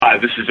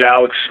This is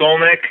Alex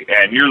Skolnick,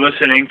 and you're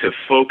listening to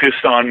Focus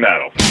on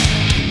Metal.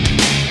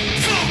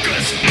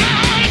 Focus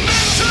on Metal!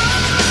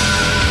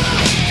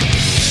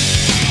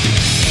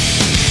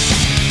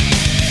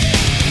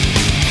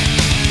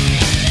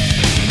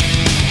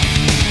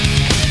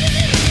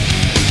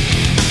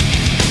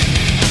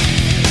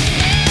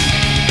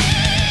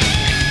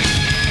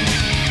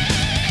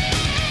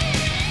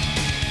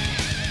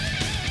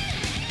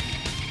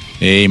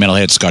 Hey,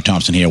 Metalhead, Scott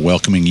Thompson here,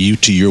 welcoming you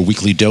to your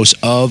weekly dose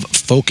of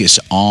Focus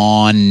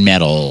on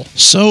Metal.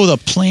 So the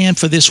plan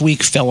for this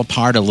week fell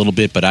apart a little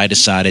bit, but I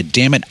decided,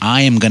 damn it,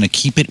 I am going to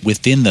keep it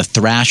within the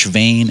thrash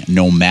vein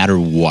no matter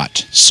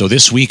what. So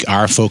this week,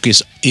 our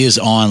focus is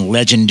on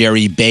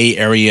legendary Bay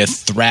Area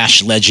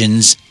thrash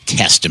legends,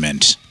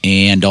 Testament.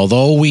 And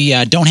although we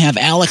don't have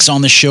Alex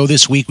on the show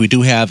this week, we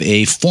do have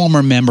a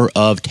former member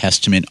of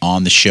Testament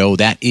on the show.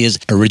 That is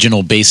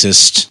original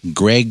bassist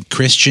Greg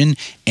Christian,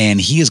 and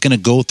he is going to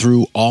go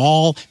through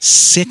all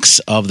 6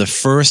 of the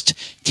first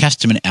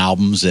Testament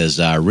albums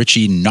as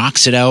Richie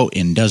knocks it out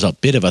and does a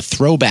bit of a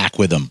throwback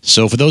with them.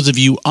 So for those of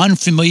you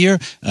unfamiliar,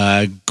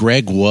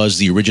 Greg was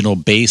the original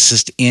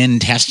bassist in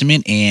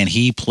Testament, and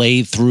he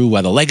played through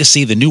The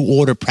Legacy, The New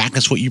Order,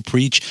 Practice What You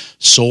Preach,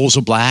 Souls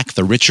of Black,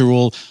 The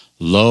Ritual,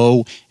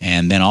 Low,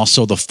 and then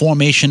also The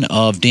Formation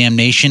of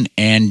Damnation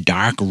and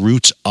Dark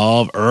Roots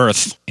of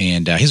Earth.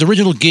 And his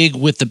original gig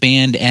with the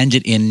band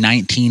ended in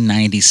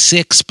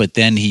 1996, but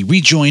then he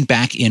rejoined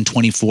back in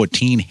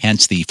 2014,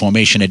 hence The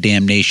Formation of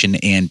Damnation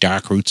and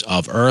Dark Roots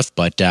of Earth.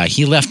 But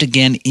he left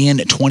again in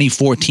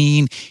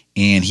 2014,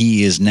 and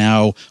he is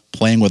now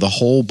playing with a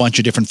whole bunch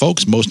of different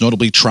folks, most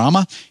notably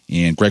Trauma.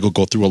 And Greg will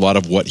go through a lot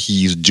of what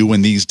he's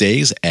doing these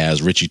days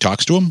as Richie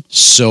talks to him.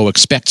 So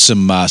expect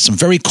some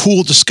very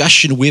cool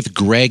discussion with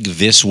Greg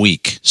this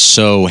week.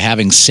 So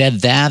having said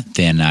that,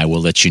 then I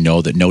will let you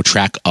know that no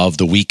track of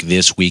the week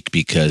this week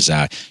because,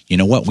 you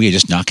know what, we are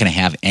just not going to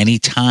have any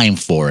time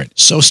for it.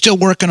 So still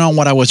working on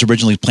what I was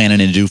originally planning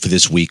to do for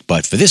this week.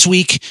 But for this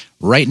week,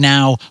 right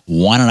now,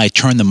 why don't I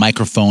turn the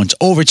microphones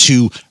over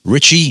to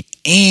Richie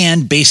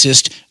and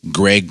bassist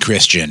Greg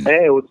Christian.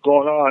 Hey, what's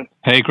going on?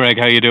 Hey, Greg,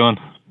 how you doing?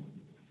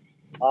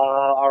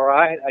 All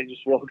right. I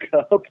just woke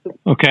up.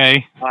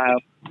 Okay. I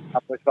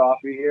have my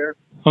coffee here.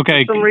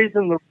 Okay. For some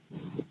reason,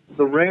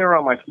 the ringer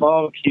on my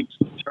phone keeps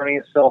turning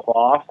itself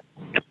off.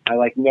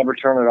 I never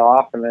turn it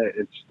off, and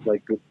it's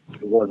like it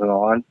wasn't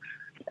on.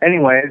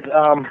 Anyways,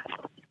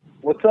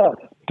 what's up?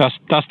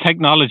 That's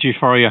technology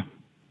for you.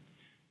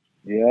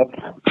 Yep.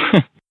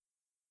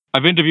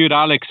 I've interviewed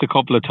Alex a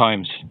couple of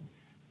times.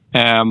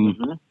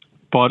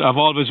 But I've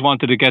always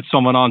wanted to get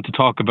someone on to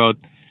talk about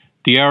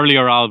the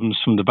earlier albums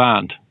from the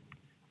band.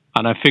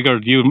 And I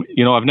figured you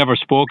know, I've never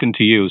spoken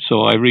to you,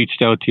 so I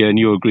reached out to you and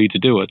you agreed to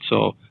do it.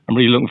 So I'm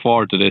really looking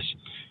forward to this.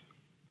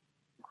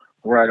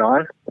 Right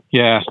on.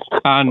 Yeah.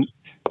 And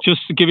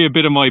just to give you a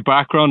bit of my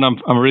background,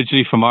 I'm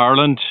originally from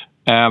Ireland.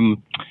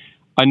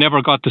 I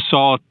never got to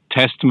saw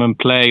Testament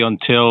play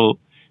until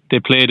they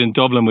played in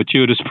Dublin with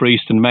Judas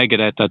Priest and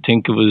Megadeth. I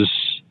think it was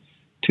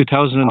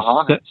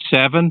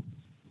 2007.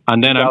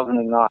 And then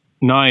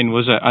 2009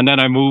 was it? And then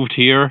I moved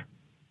here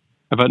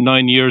about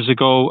 9 years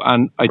ago,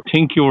 and I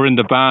think you were in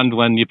the band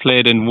when you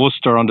played in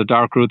Worcester on the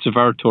Dark Roots of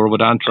Earth tour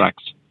with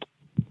Anthrax.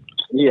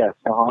 Yes.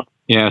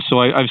 Yeah, so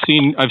I've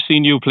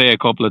seen you play a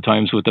couple of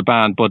times with the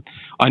band, but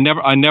I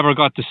never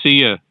got to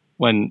see you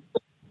when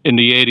in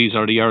the 80s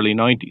or the early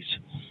 90s.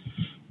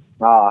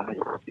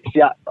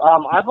 Yeah.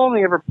 I've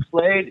only ever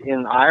played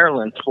in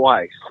Ireland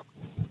twice.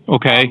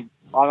 Okay.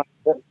 On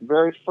the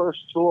very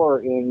first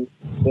tour in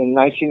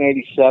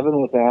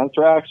 1987 with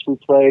Anthrax, we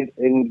played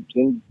in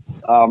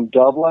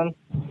Dublin,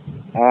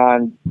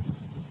 and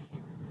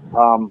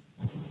I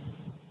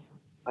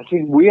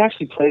think we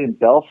actually played in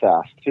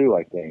Belfast too.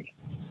 I think.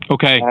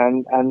 Okay.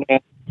 And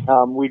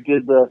we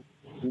did that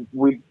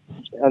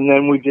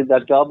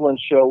Dublin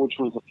show, which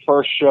was the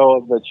first show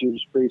of the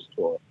Judas Priest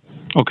tour.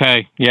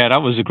 Okay. Yeah,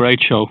 that was a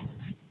great show.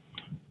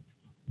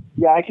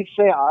 Yeah, I could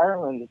say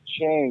Ireland has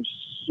changed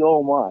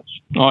so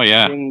much. Oh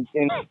yeah. In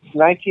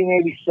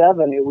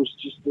 1987, it was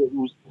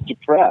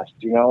depressed.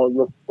 You know, it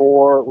looked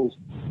poor.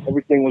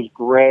 Everything was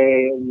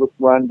gray. It looked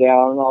run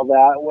down and all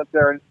that. I went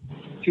there in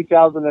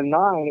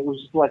 2009. It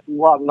was just a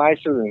lot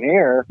nicer than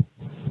here.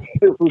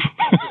 It was,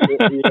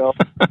 you know,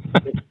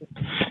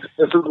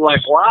 it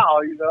was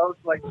wow. You know,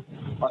 it's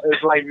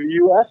like the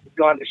U.S. has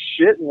gone to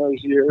shit in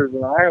those years,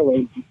 and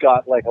Ireland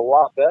got a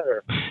lot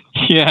better.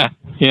 Yeah.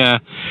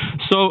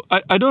 So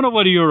I don't know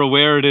whether you're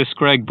aware of this,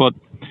 Greg, but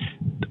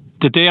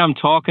the day I'm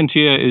talking to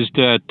you is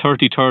the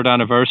 33rd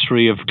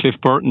anniversary of Cliff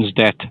Burton's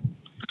death.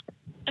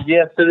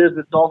 Yes, it is.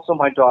 It's also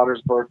my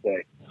daughter's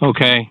birthday.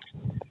 Okay.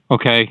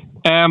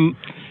 Can I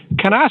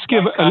ask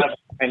you...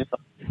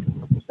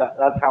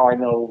 That's how I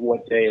know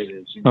what day it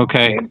is.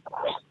 Okay.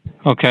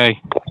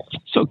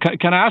 So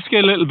can I ask you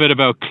a little bit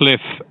about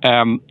Cliff?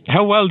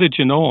 How well did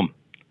you know him?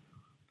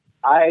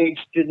 I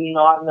did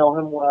not know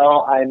him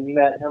well. I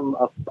met him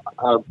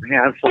a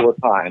handful of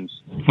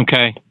times.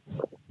 Okay.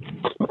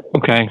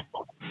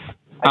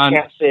 I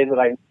can't say that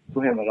I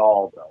knew him at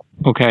all, though.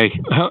 Okay.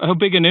 How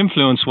big an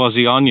influence was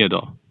he on you,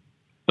 though?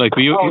 Like,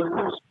 were you?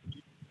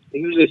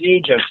 He was a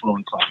huge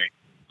influence on me.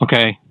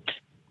 Okay.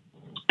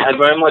 I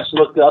very much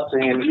looked up to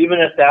him. Even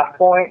at that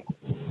point,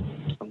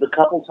 the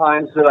couple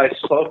times that I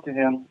spoke to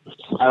him,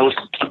 I was,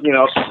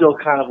 still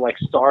kind of like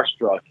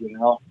starstruck,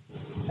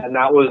 and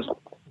that was,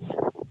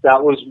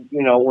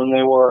 when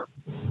they were,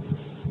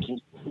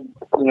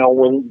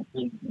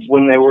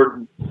 when they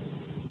were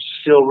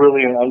still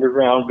really an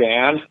underground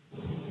band.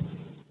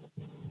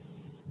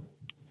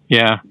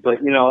 Yeah. But,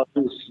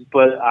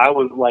 but I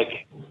was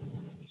like,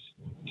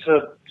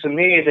 to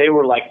me, they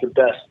were like the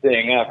best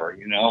thing ever,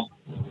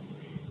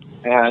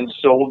 And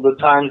so the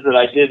times that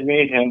I did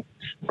meet him,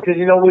 because,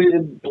 we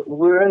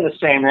were in the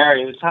same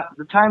area.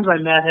 The times I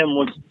met him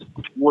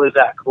was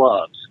at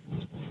clubs,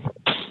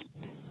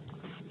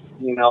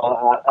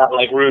 at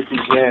like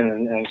Ruthie's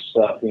Inn and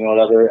stuff,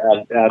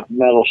 at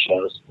metal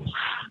shows.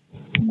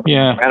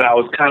 Yeah. And I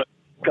was kind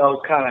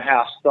of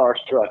half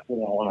starstruck,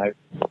 when I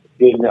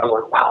did it. I was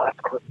like, wow, that's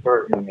Cliff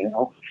Burton,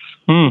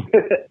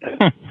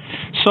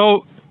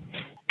 So,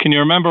 can you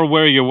remember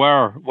where you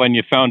were when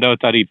you found out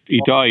that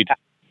he died?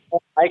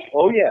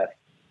 Oh, yes,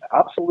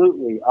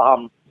 absolutely.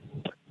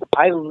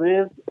 I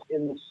lived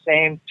in the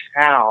same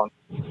town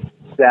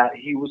that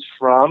he was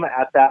from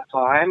at that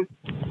time,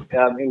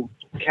 in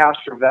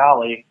Castro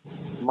Valley.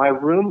 My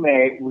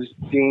roommate was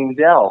Dean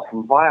Dell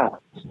from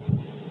Violence.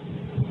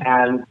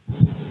 And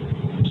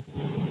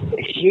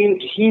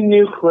he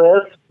knew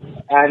Cliff,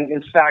 and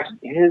in fact,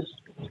 his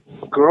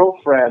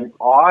girlfriend,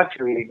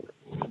 Audrey,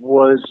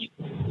 was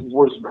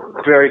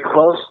very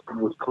close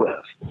with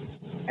Cliff.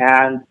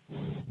 And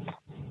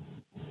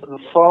the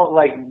phone,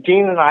 like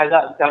Dean and I,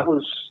 that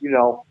was,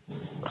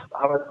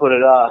 how do I put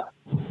it up?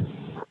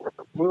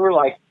 We were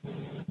like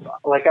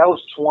I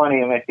was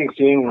 20, and I think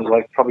Dean was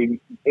like probably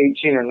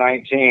 18 or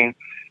 19.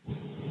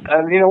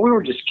 And, we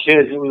were just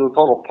kids. It was a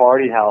total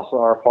party house,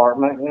 our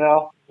apartment,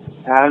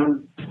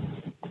 And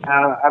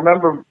I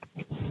remember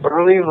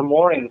early in the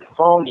morning, the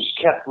phone just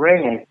kept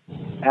ringing.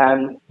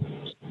 And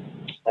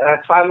I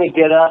finally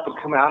get up and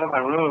come out of my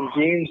room.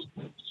 Dean's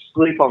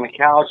asleep on the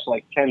couch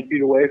like 10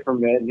 feet away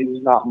from it, and he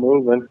was not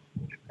moving.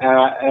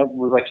 And it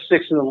was like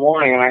 6 in the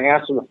morning, and I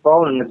answered the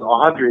phone, and it's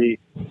Audrey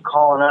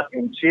calling up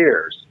in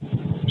tears.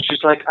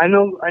 She's like, I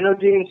know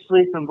Dean's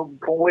sleeping, but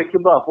wake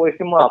him up.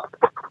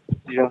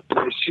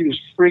 She was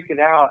freaking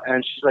out,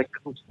 and she's like,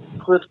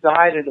 Cliff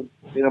died in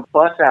a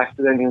bus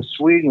accident in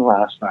Sweden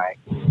last night.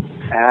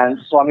 And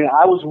so,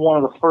 I was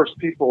one of the first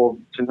people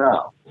to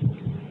know.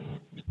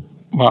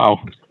 Wow.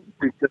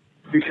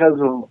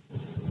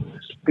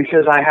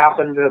 Because I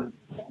happened to,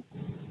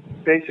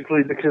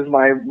 basically because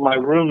my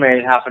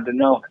roommate happened to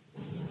know him.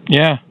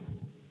 Yeah.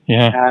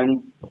 Yeah.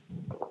 And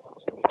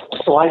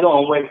so I go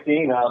and wake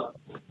Dean up,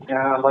 and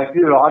I'm like,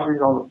 dude,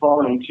 Audrey's on the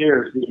phone in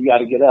tears. You got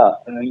to get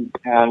up. And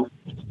then,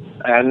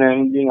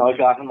 I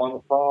got him on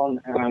the phone,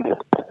 and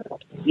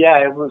yeah,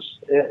 that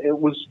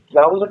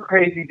was a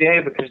crazy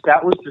day, because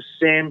that was the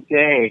same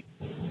day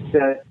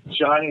that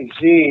Johnny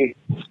Z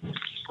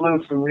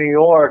flew from New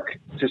York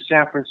to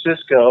San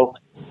Francisco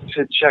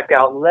to check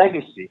out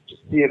Legacy to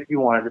see if he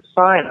wanted to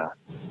sign us.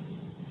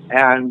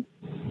 And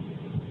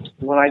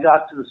when I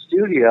got to the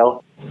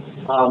studio,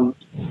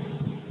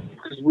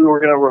 because we were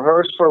going to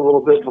rehearse for a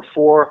little bit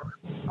before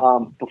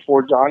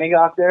Johnny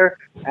got there,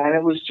 and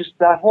it was just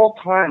that whole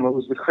time, it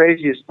was the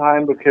craziest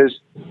time, because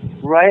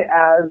right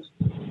as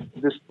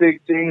this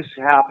big things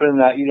happened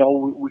that,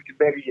 we could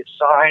maybe get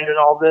signed and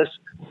all this,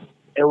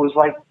 it was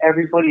like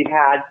everybody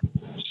had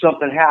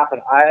something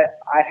happen. I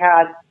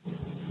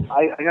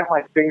got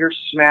my fingers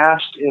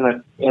smashed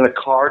in a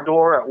car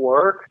door at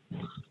work.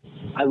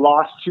 I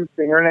lost 2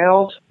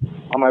 fingernails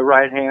on my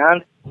right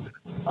hand.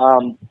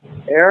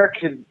 Eric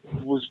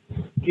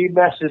he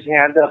messed his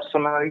hand up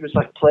somehow. He was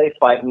like play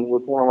fighting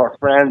with one of our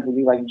friends, and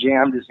he like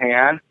jammed his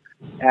hand,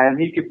 and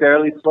he could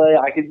barely play.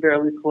 I could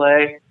barely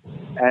play.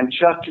 And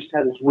Chuck just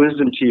had his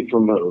wisdom teeth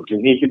removed,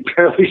 and he could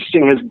barely see.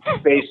 His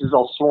face is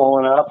all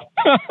swollen up.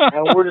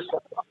 And we're just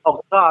like,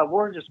 oh God,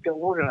 we're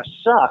gonna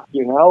suck,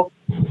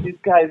 These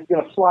guys are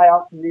gonna fly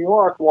out to New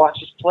York, watch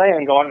us play,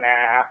 and go,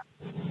 nah.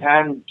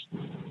 And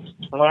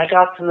when I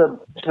got to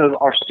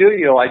our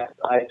studio, I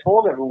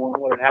told everyone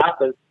what had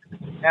happened,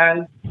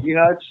 and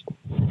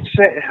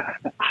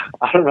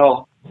I don't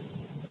know,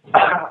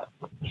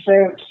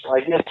 same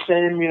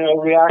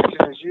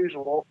reaction as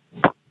usual.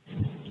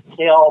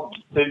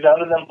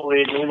 None of them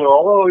believed me. They're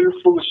all, oh, you're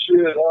full of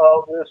shit,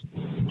 all this.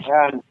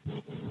 And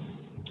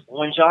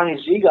when Johnny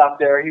Z got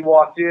there, he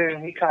walked in,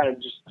 and he kind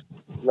of just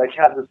like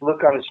had this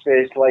look on his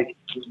face, like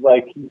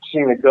he'd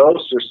seen a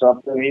ghost or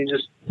something. He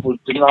just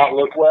did not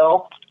look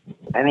well.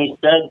 And he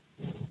said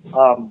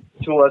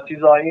to us,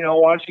 he's like,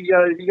 why don't you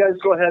guys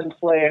go ahead and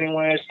play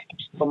anyways?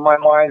 But my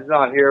mind's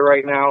not here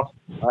right now.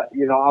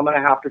 I'm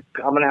gonna have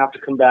to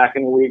come back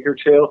in a week or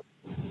two.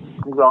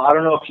 Well, I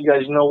don't know if you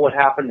guys know what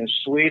happened in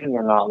Sweden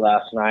or not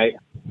last night.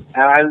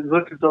 And I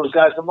looked at those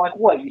guys. I'm like,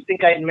 what? You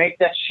think I'd make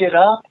that shit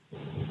up?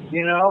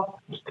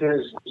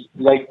 Because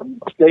like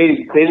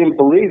they didn't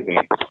believe me.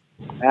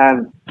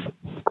 And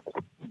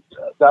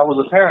that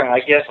was apparent.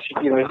 I guess,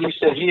 he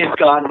said he had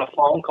gotten a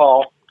phone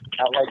call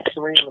at like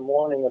 3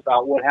 a.m.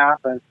 about what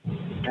happened,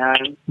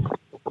 and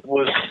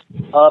was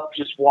up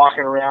just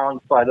walking around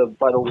by the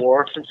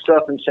wharf and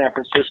stuff in San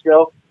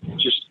Francisco,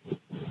 just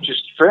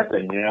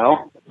tripping,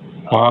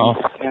 Wow.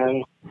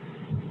 And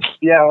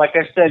yeah, like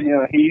I said,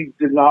 he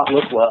did not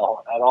look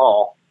well at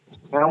all.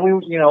 And we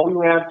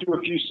ran through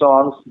a few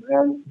songs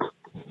and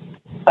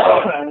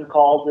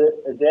called it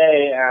a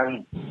day,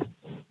 and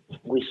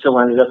we still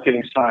ended up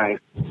getting signed.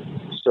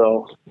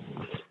 So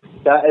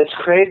it's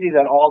crazy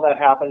that all that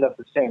happened at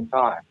the same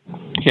time.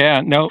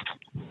 Yeah, no,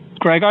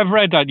 Greg, I've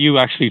read that you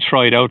actually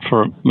tried out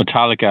for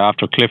Metallica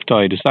after Cliff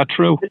died. Is that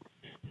true?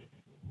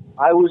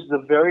 I was the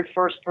very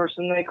first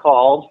person they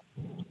called.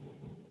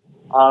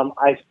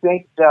 I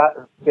think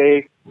that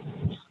they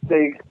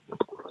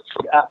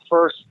at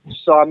first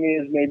saw me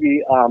as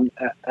maybe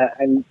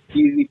an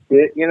easy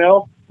fit,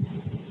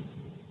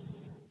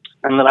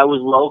 and that I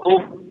was local.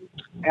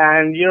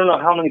 And you don't know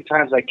how many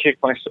times I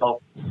kicked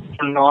myself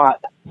for not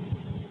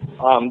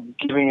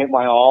giving it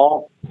my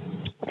all.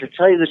 To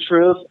tell you the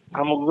truth,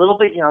 I'm a little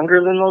bit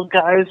younger than those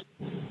guys,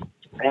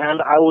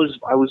 and I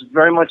was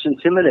very much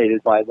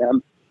intimidated by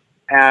them.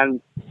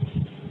 And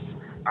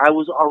I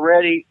was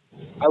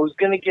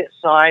going to get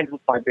signed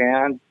with my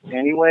band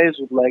anyways,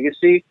 with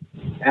Legacy,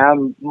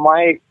 and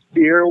my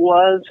fear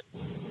was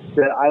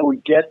that I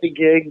would get the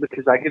gig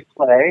because I could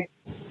play,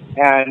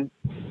 and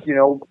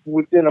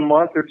within a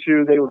month or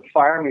two they would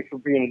fire me for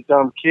being a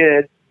dumb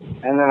kid,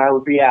 and then I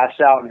would be ass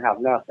out and have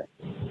nothing.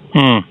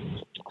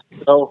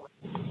 So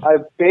I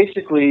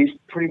basically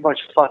pretty much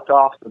fucked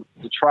off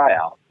the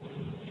tryout,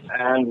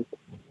 and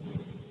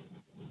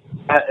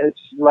it's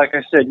like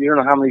I said, you don't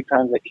know how many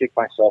times I kicked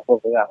myself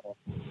over that one.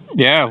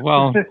 Yeah,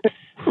 well,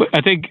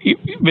 I think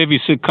maybe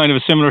it's kind of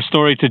a similar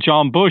story to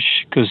John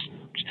Bush, because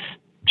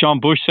John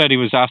Bush said he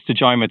was asked to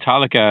join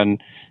Metallica,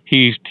 and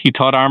he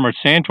thought Armored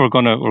Saint were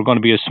gonna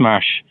be a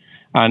smash,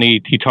 and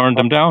he turned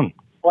them down.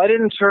 Well, I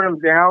didn't turn them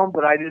down,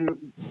 but I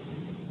didn't,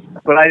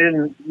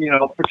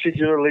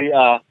 particularly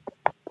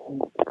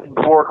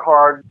work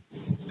hard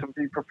to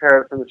be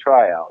prepared for the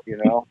tryout.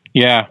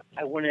 Yeah.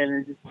 I went in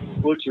and just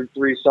butchered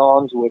 3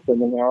 songs with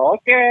them, and they're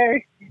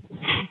okay.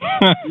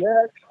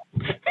 Next.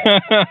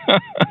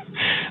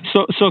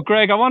 So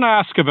Greg, I want to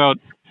ask about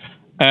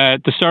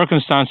the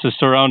circumstances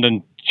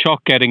surrounding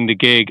Chuck getting the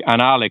gig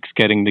and Alex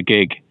getting the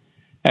gig.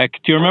 Do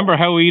you remember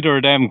how either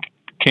of them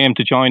came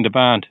to join the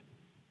band?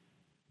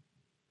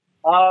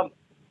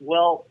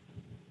 Well,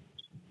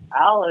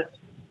 Alex,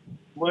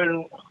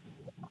 when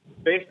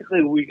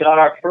basically we got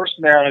our first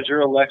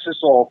manager, Alexis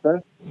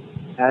Olsen,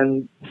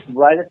 and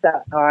right at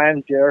that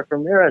time, Derek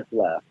Ramirez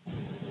left.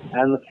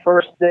 And the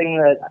first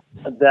thing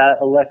that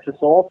Alexis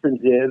Olsen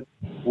did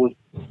was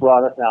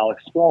brought us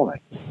Alex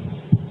Skolnick.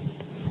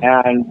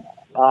 And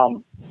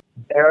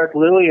Eric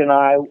Lilly and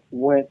I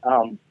went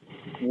to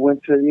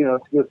to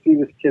go see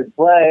this kid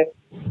play,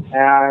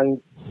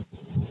 and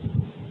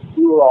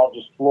we were all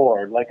just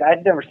floored. Like,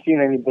 I'd never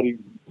seen anybody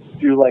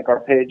do like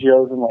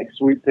arpeggios and like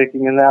sweep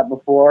picking and that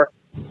before.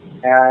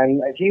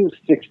 And he was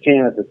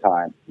 16 at the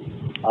time.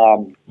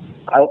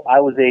 I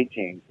was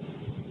 18.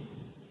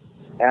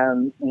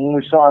 And when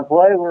we saw him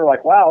play, we were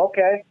like, wow,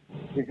 okay.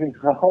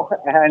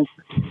 And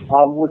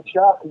with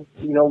Chuck,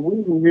 we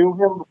knew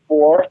him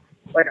before.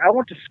 Like, I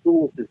went to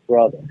school with his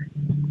brother.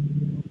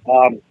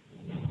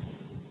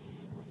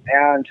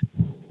 And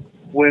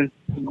when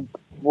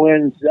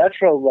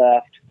Zetro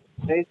left,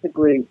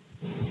 basically,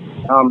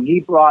 he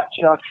brought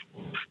Chuck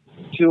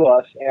to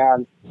us,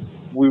 and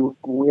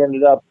we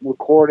ended up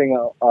recording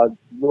a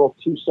little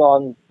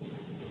 2-song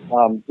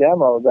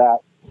demo that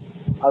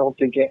I don't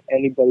think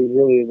anybody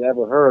really had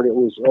ever heard. It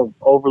was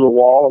Over the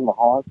Wall and the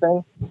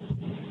Haunting,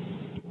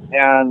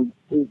 and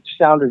it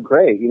sounded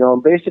great,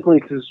 basically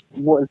because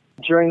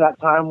during that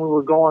time we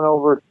were going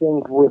over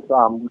things with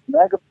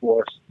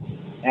Megaforce,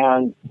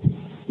 and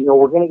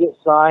we're going to get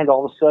signed.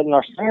 All of a sudden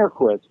our singer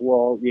quits.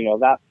 Well,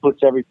 that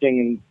puts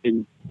everything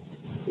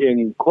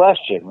in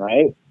question,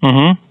 right?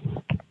 Mm-hmm.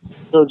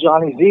 So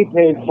Johnny Z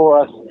paid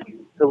for us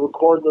to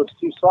record those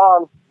 2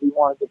 songs. We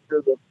wanted to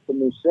hear the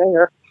new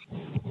singer.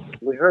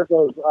 We heard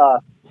those,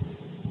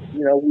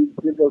 we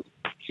did those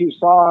 2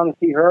 songs.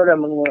 He heard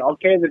them and went,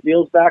 okay, the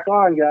deal's back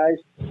on, guys.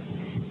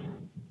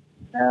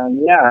 And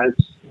yeah,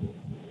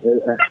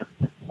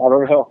 I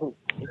don't know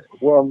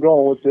where I'm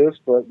going with this,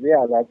 but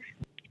yeah,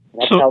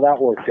 that's how that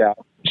worked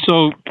out.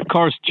 So, of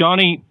course,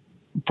 Johnny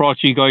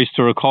brought you guys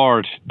to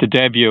record the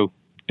debut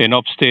in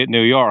upstate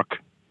New York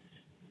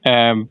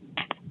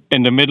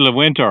in the middle of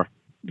winter,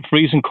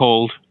 freezing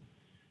cold.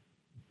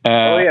 We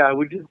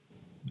did.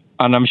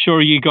 And I'm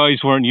sure you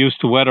guys weren't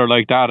used to weather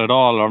like that at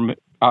all, or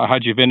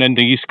had you been in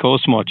the East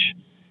Coast much?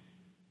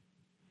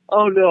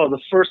 Oh, no. The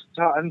first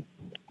time,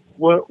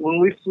 when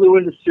we flew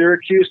into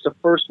Syracuse the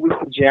first week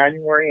of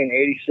January in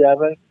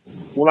 '87,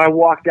 when I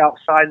walked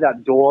outside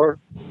that door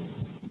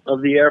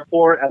of the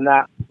airport and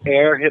that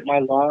air hit my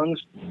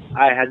lungs,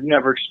 I had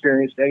never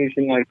experienced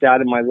anything like that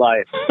in my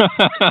life.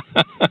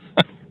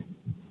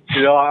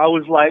 I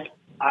was like,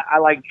 I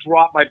like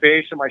dropped my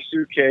bass in my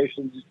suitcase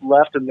and just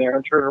left him there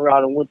and turned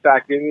around and went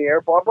back in the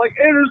airport. I'm like,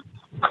 it is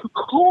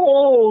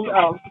cold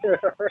out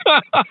there.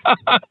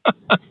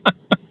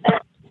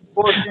 Of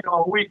course,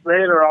 a week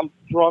later, I'm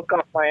drunk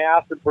off my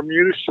ass in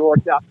Bermuda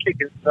shorts out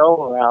kicking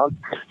snow around.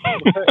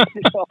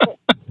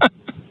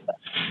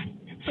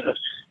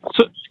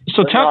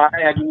 So tell I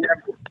had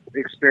never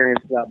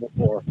experienced that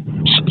before.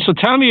 So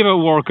tell me about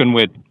working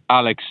with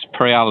Alex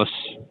Perales.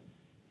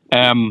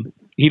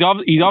 He'd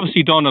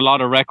obviously done a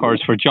lot of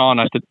records for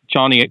Johnny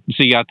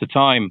Z at the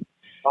time.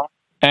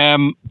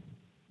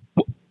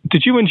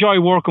 Did you enjoy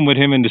working with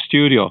him in the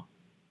studio?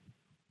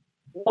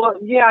 Well,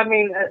 yeah, I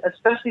mean,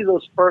 especially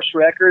those first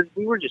records,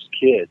 we were just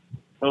kids.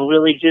 We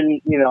really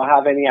didn't,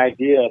 have any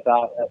idea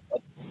about,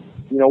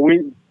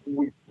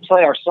 we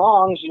play our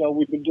songs,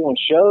 we've been doing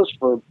shows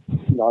for,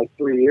 like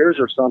 3 years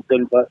or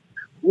something, but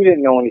we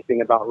didn't know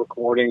anything about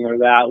recording or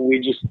that. We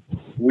just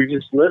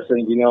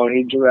listened, and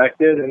he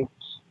directed, and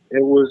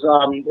it was,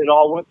 it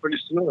all went pretty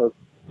smooth.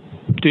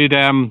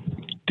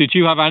 Did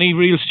you have any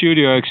real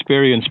studio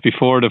experience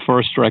before the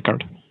first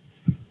record?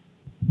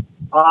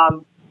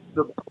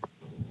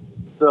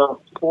 The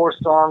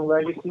 4-song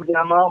Legacy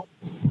demo,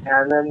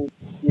 and then,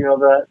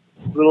 the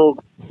little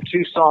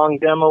 2-song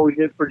demo we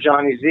did for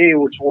Johnny Z,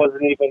 which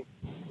wasn't even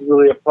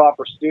really a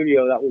proper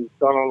studio. That was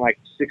done on like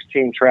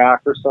 16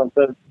 track or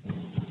something.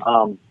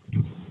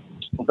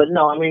 But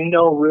no, I mean,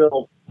 no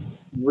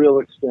real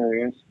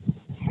experience.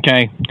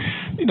 Okay.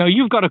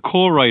 You've got a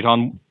co-write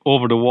on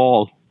Over the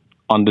Wall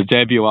on the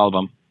debut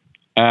album.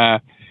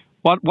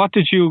 What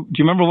do you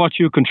remember what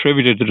you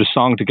contributed to the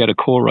song to get a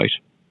co-write?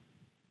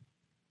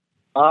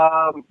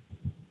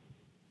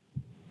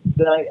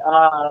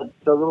 The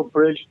little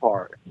bridge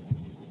part.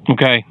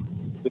 Okay.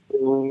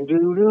 Boom,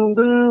 boom, boom,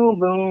 boom,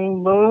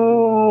 boom,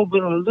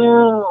 boom, boom,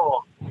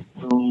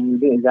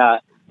 boom.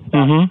 That.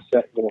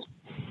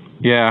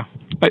 Yeah,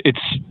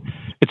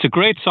 it's a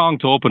great song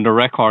to open the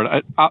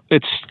record.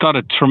 It's got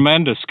a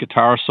tremendous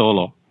guitar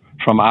solo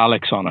from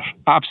Alex on it.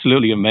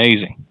 Absolutely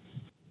amazing.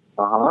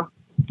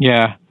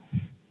 Yeah.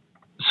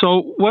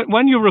 So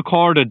when you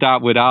recorded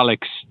that with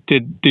Alex,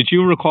 did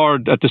you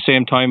record at the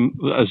same time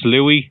as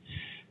Louis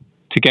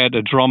to get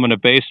a drum and a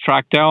bass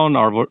track down,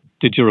 or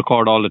did you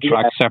record all the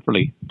tracks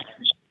separately?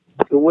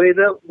 The way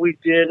that we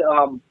did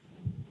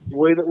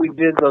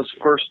those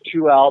first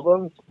 2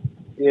 albums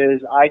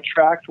is I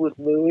tracked with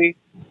Louis,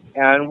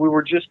 and we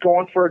were just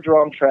going for a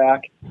drum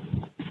track.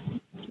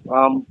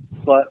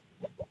 But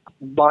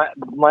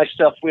my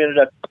stuff, we ended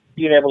up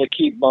being able to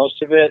keep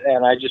most of it,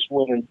 and I just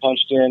went and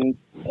punched in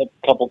a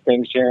couple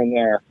things here and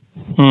there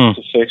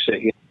to fix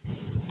it.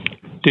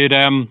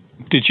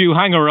 Did you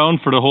hang around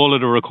for the whole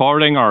of the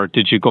recording, or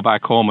did you go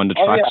back home and the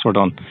tracks were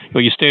done?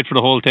 Well, you stayed for the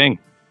whole thing?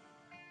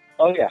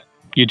 Oh, yeah.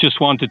 You just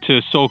wanted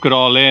to soak it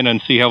all in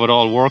and see how it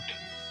all worked?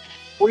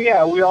 Well,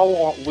 yeah, we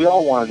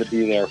all wanted to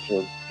be there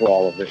for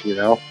all of it,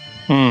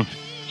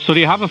 So do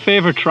you have a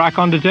favorite track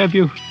on the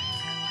debut?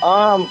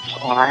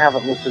 I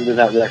haven't listened to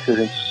that record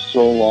in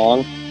so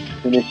long.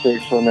 Let me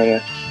think for a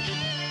minute.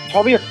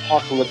 Probably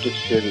Apocalyptic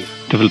City.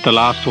 The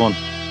last one.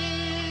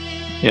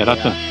 Yeah,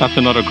 that's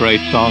another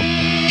great song.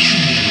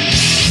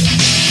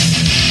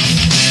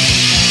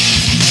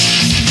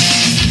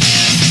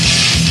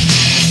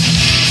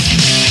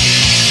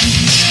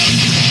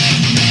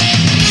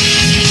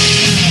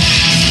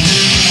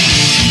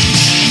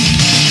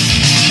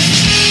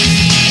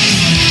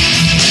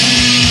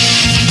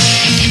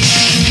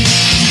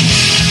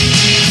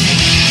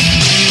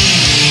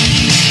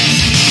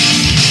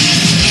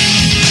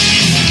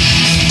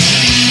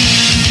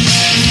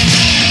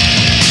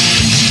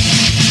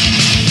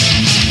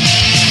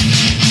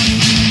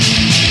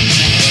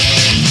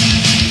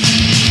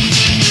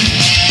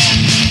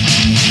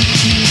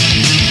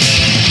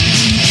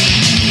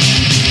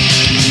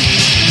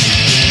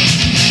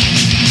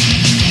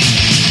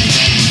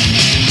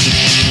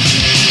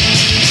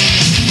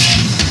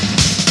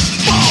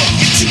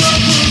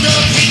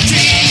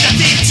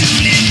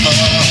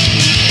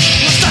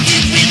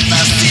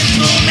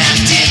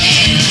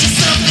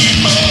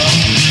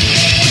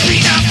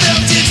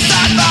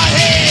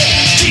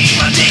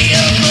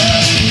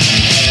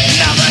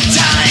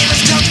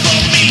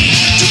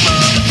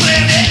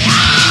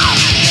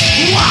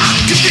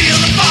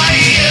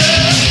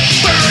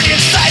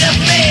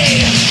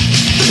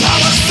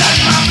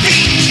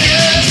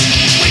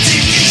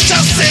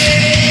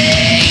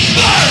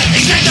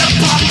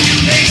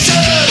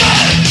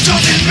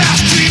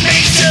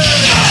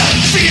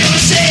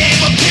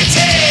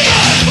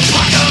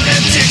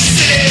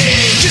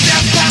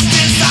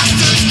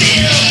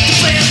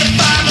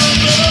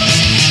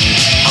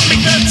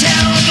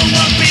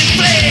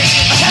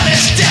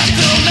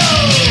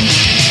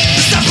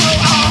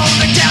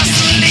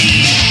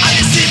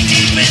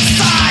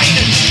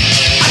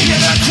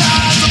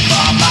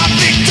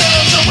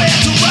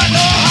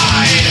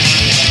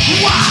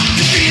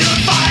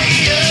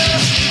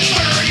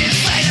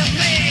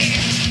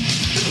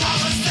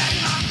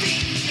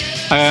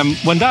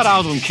 When that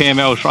album came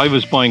out, I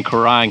was buying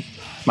Kerrang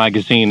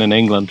magazine in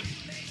England,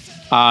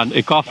 and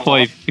it got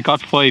 5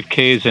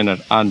 Ks in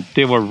it, and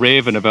they were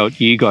raving about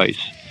you guys.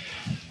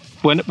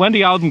 When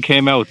the album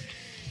came out,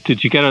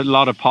 did you get a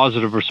lot of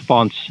positive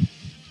response?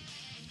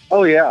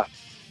 Oh yeah.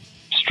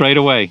 Straight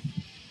away?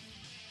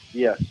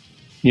 Yes.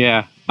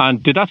 Yeah.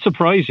 And did that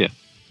surprise you?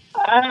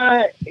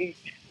 I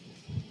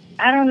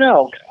don't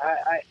know.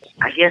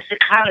 I guess it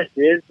kind of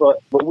did,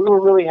 but we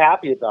were really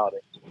happy about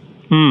it.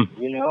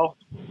 You know?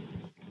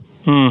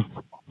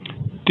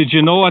 Did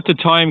you know at the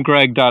time,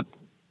 Greg, that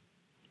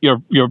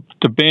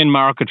the main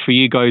market for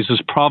you guys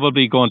was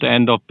probably going to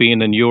end up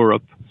being in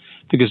Europe,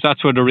 because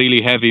that's where the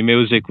really heavy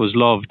music was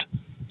loved?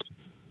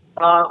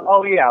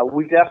 Oh yeah,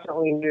 we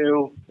definitely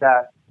knew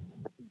that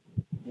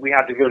we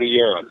had to go to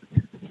Europe,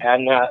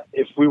 and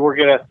if we were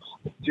going to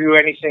do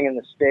anything in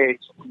the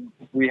States,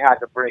 we had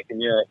to break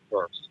in Europe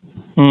first.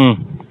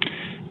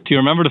 Do you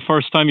remember the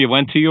first time you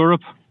went to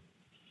Europe?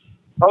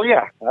 Oh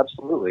yeah,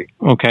 absolutely.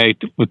 Okay,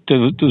 was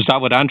that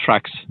with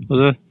Anthrax,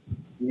 was it?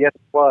 Yes,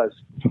 it was.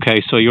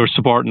 Okay, so you were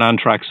supporting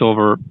Anthrax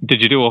over...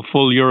 Did you do a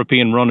full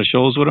European run of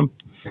shows with them?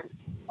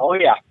 Oh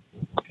yeah.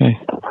 Okay.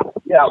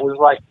 Yeah, it was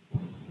like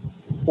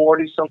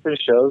 40-something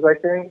shows, I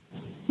think.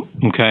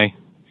 Okay.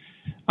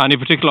 Any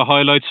particular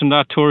highlights from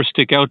that tour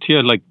stick out to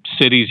you, like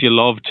cities you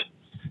loved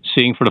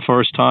seeing for the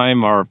first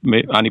time, or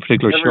any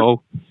particular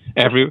show?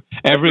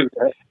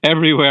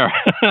 Everywhere.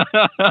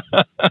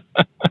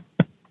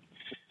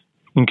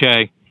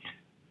 Okay.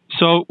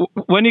 So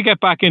when you get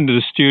back into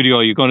the studio,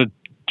 you're going to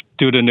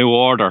do the New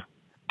Order.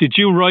 Did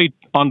you write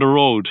on the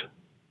road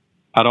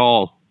at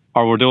all,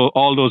 or were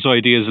all those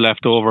ideas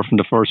left over from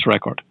the first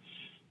record?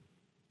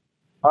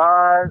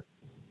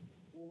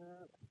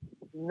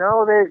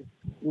 No,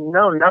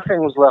 nothing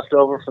was left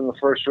over from the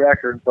first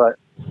record, but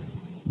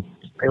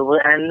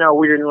no,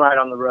 we didn't write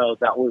on the road.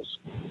 That was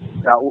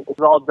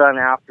all done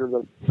after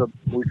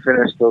we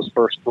finished those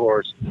first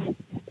tours.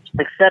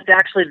 Except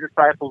actually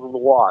Disciples of the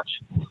Watch.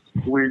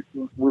 We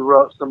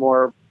wrote some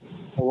more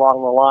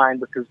along the line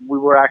because we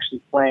were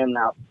actually playing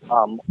that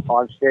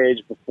on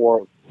stage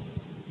before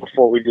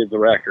we did the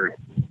record.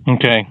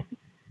 Okay.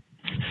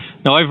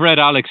 Now I've read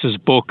Alex's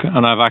book,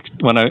 and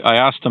when I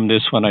asked him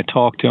this when I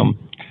talked to him,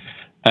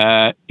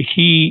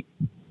 he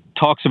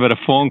talks about a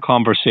phone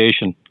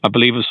conversation, I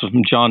believe it was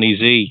from Johnny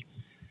Z,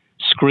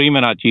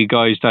 screaming at you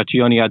guys that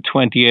you only had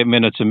 28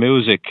 minutes of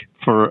music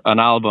for an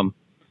album.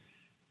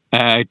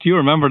 Do you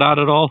remember that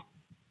at all?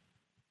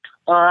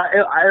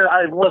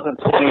 I wasn't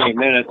 28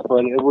 minutes,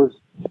 but it was.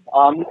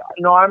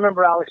 No, I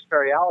remember Alex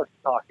Perry-Alex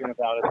talking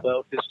about it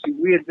though, because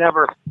we had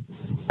never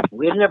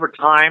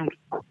timed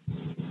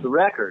the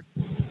record.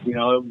 You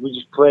know, we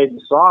just played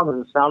the song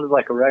and it sounded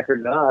like a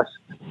record to us.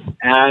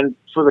 And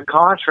for the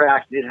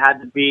contract, it had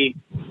to be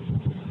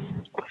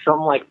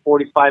something like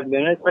 45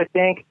 minutes, I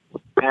think,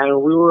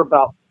 and we were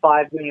about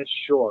 5 minutes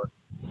short.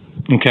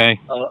 Okay.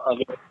 Of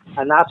it.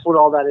 And that's what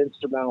all that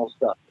instrumental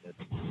stuff is.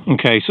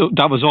 Okay, so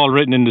that was all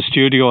written in the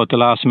studio at the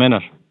last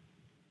minute?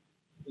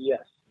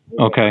 Yes.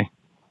 Okay.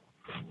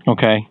 So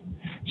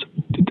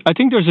I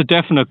think there's a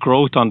definite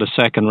growth on the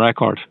second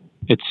record.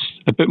 It's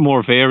a bit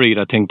more varied,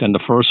 I think, than the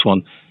first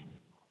one.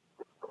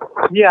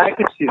 Yeah, I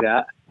could see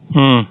that.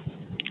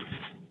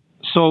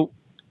 So,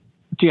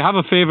 do you have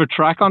a favorite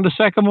track on the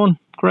second one,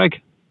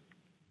 Greg?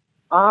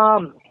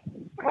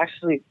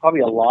 Actually, probably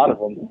a lot of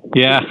them.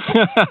 Yeah.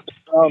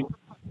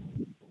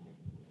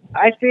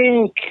 I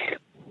think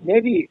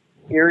maybe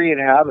Eerie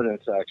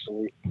Inhabitants,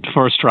 actually.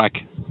 First track.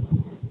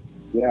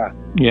 Yeah.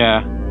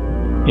 Yeah.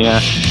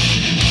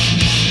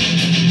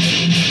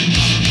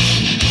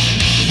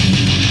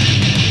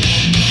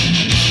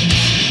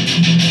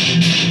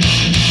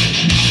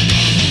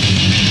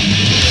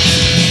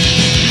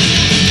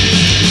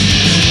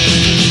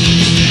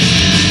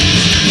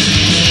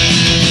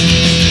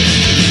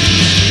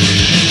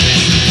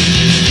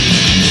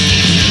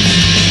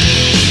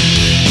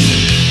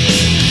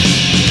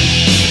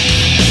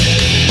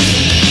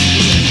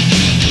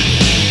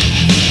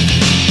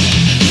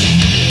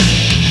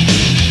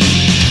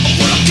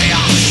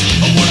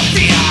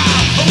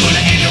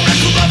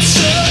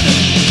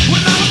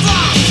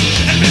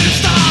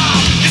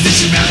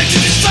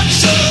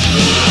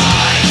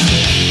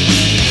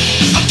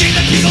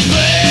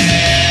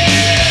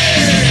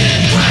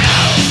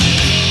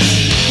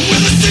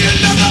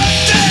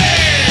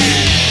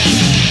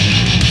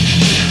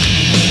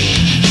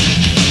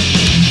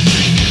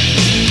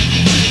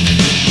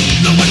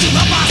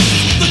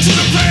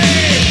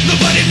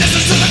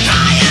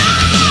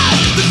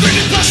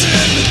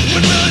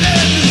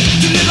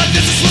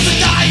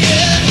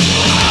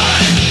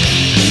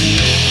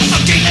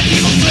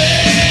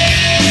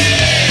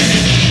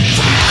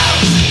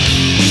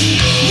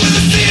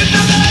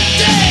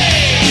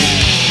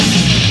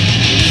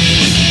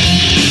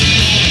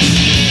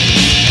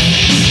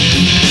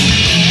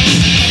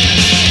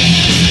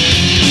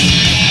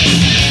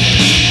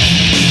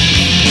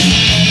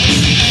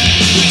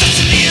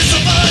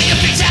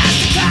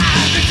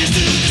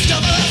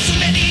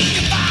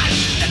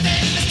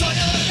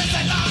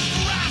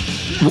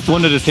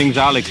 One of the things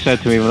Alex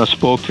said to me when I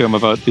spoke to him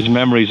about his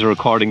memories of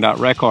recording that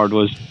record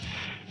was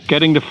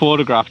getting the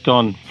photograph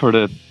done for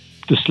the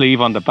sleeve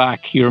on the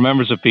back, he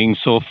remembers it being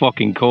so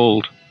fucking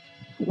cold.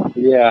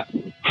 Yeah.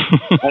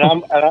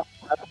 and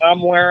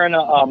I'm wearing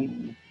a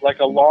like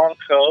a long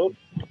coat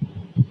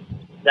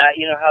that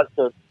has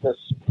the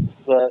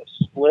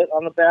split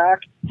on the back,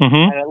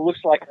 and it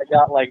looks like I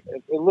got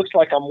it looks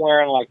like I'm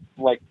wearing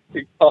like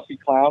big puffy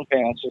clown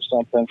pants or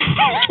something.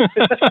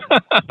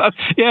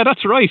 Yeah,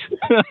 that's right.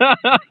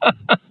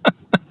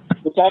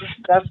 But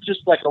that's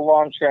just like a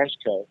long trench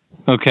coat.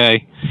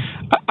 Okay.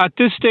 At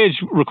this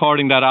stage,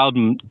 recording that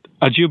album,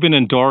 had you been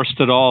endorsed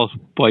at all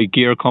by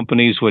gear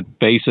companies with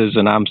basses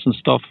and amps and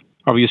stuff?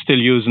 Or were you still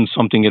using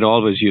something you'd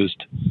always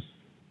used?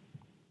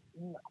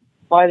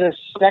 By the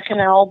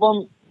second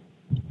album,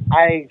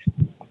 I'm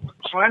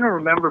trying to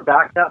remember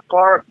back that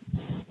far,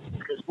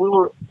 because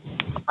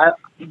I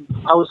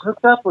was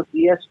hooked up with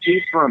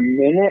ESP for a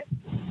minute,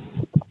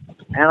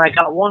 and I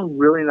got one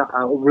really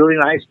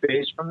nice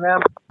bass from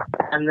them,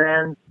 and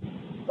then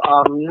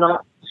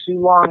not too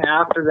long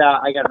after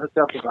that, I got hooked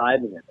up with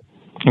Ibanez.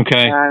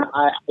 Okay. And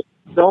I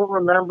don't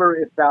remember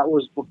if that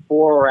was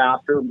before or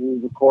after we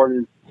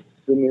recorded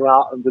the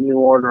new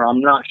order. I'm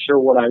not sure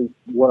what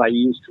I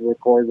used to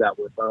record that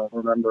with. I don't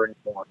remember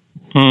anymore.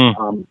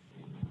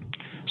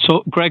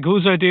 So, Greg,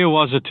 whose idea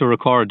was it to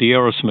record the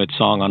Aerosmith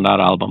song on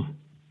that album?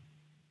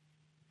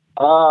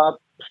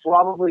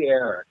 Probably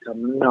Eric.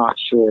 I'm not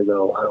sure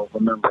though. I don't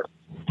remember.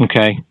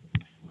 Okay.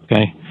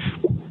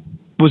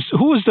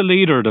 Who was the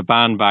leader of the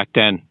band back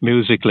then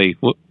musically?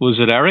 Was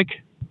it Eric?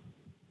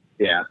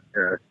 Yeah,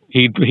 Eric.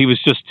 He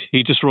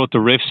just wrote the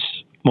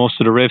riffs, most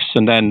of the riffs,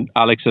 and then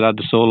Alex had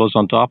the solos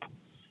on top.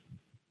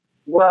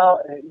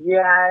 Well,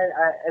 yeah,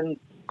 and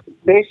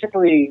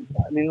basically,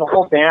 the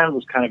whole band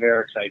was kind of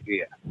Eric's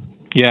idea.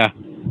 Yeah.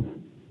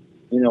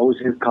 It was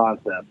his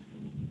concept.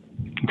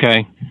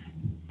 Okay.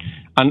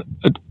 And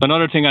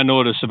another thing I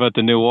noticed about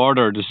the new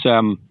order is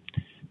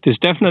there's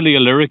definitely a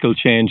lyrical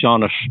change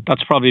on it.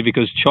 That's probably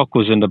because Chuck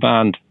was in the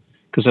band,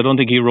 because I don't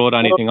think he wrote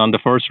anything on the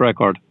first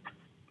record.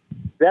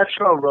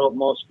 Vetro wrote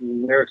most of the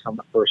lyrics on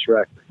the first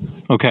record.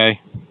 Okay.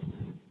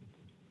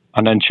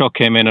 And then Chuck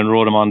came in and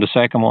wrote them on the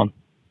second one.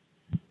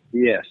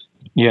 Yes.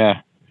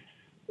 Yeah.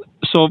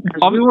 So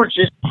we were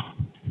just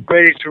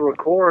ready to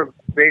record,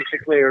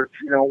 basically, or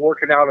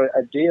working out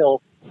a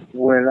deal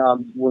when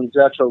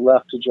Zetro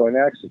left to join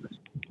Exodus.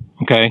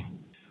 Okay.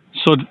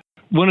 So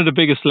one of the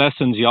biggest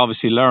lessons you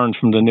obviously learned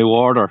from the new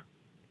order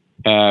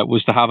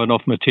was to have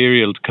enough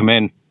material to come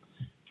in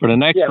for the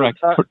next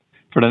record.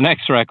 For the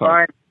next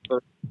record.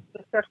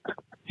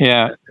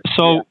 Yeah.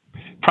 So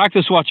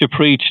Practice What You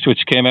Preached,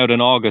 which came out in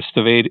August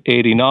of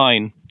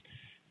 '89,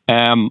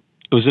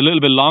 it was a little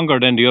bit longer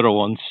than the other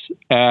ones.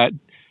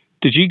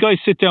 Did you guys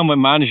sit down with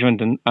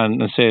management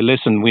and say,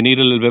 listen, we need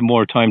a little bit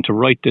more time to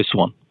write this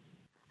one?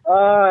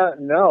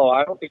 No,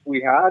 I don't think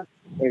we had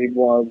any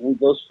more.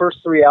 Those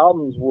first three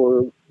albums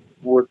were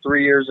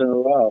 3 years in a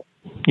row.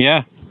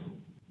 Yeah.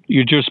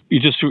 You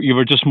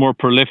were just more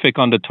prolific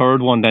on the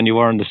third one than you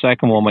were on the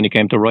second one when it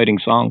came to writing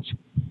songs.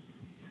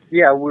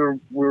 Yeah, we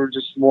were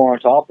just more on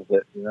top of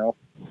it,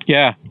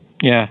 Yeah.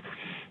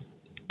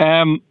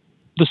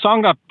 The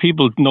song that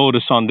people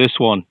notice on this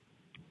one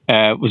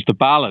was the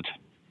ballad.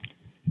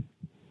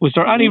 Was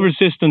there any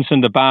resistance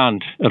in the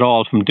band at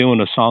all from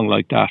doing a song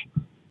like that?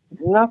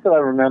 Not that I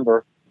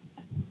remember.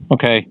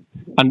 Okay.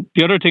 And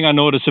the other thing I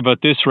noticed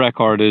about this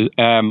record is,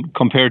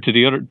 compared to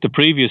the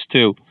previous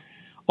two,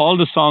 all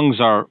the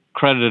songs are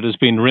credited as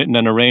being written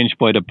and arranged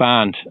by the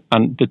band,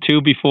 and the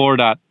two before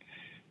that,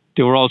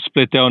 they were all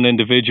split down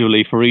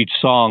individually for each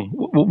song.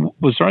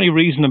 Was there any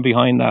reasoning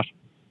behind that?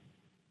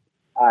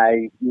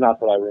 Not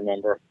that I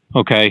remember.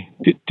 Okay.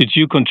 Did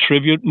you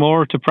contribute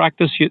more to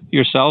Practice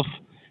yourself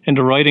in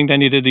the writing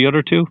than you did the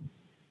other two?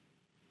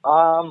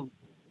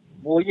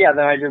 Well, yeah,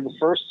 then I did the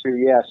first two,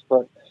 yes,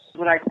 but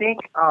I think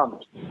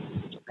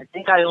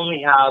I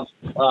only have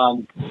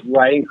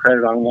writing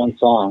credit on one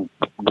song,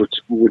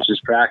 which is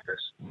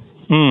Practice.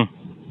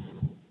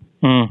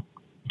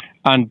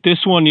 And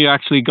this one you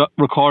actually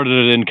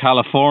recorded it in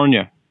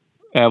California.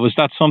 Was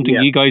that something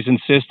you guys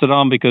insisted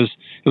on because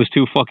it was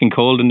too fucking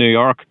cold in New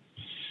York?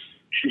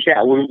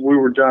 Yeah, we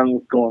were done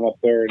with going up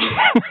there.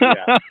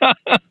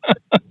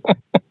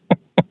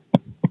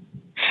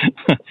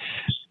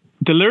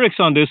 The lyrics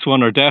on this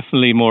one are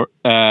definitely more,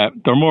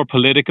 they're more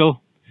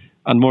political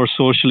and more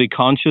socially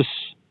conscious.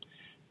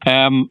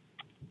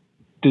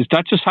 Does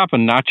that just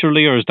happen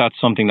naturally, or is that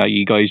something that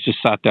you guys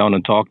just sat down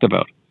and talked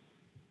about?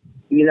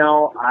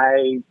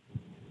 I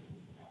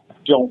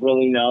don't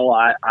really know.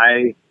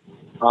 I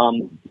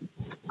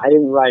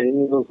didn't write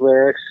any of those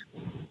lyrics,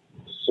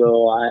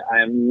 so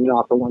I'm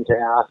not the one to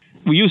ask.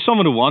 Were you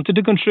someone who wanted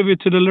to contribute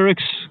to the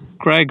lyrics,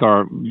 Greg,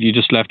 or you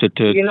just left it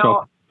to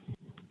talk?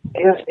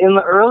 In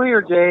the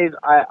earlier days,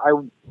 I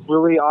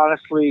really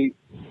honestly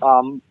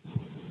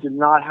did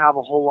not have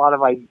a whole lot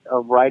of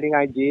writing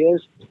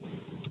ideas.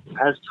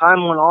 As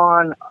time went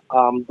on,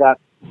 that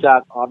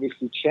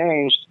obviously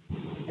changed,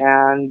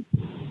 and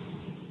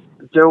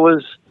there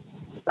was,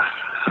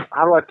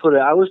 how do I put it?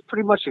 I was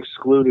pretty much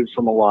excluded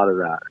from a lot of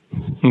that.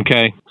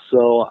 Okay.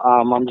 So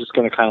I'm just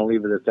going to kind of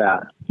leave it at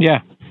that.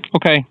 Yeah.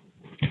 Okay.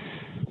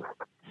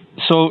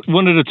 So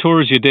one of the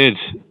tours you did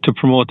to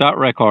promote that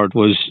record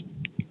was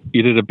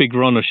you did a big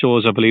run of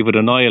shows, I believe, with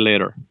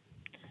Annihilator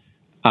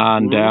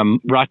and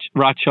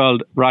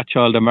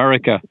Wrathchild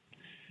America.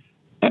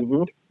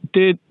 Mm-hmm.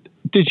 Did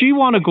you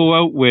want to go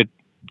out with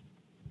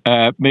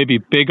maybe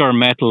bigger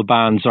metal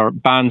bands or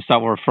bands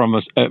that were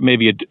from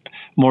maybe a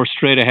more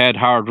straight ahead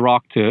hard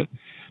rock to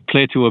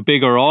play to a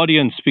bigger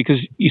audience? Because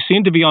you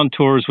seem to be on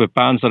tours with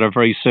bands that are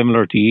very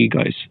similar to you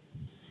guys.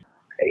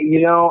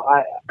 You know,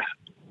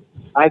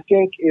 I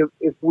think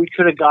if we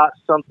could have got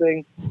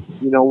something,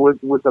 you know,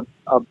 with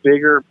a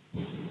bigger,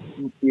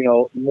 you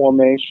know, more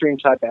mainstream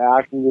type of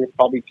act, we would have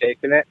probably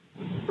taken it.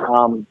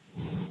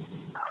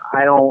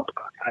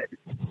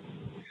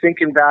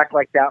 Thinking back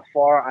like that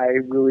far, I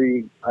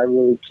really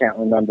can't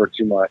remember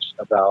too much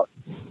about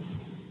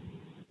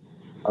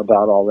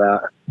all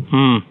that.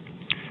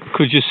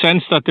 Could you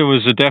sense that there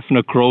was a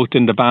definite growth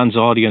in the band's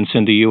audience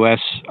in the US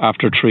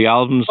after 3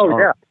 albums? Oh,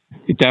 yeah.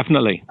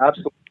 Definitely.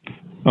 Absolutely.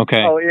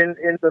 Okay. Oh,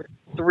 in the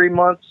 3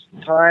 months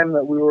time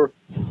that we were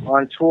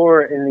on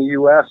tour in the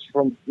US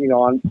from, you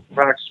know, on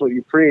Practice What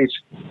You Preach,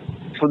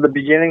 from the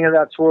beginning of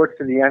that tour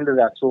to the end of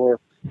that tour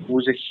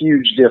was a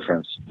huge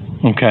difference.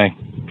 Okay.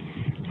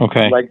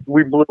 Like,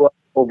 we blew up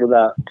over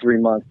that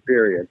 3-month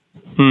period.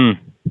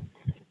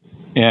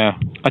 Yeah.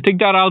 I think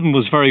that album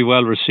was very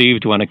well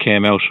received when it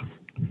came out.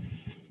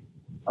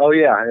 Oh,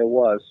 yeah, it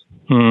was.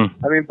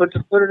 I mean, but to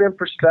put it in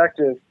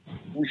perspective,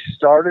 we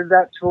started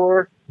that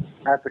tour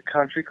at the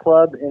Country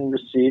Club in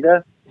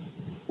Reseda,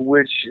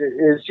 which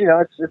is, you know,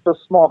 it's a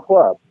small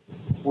club.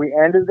 We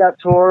ended that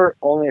tour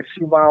only a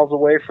few miles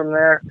away from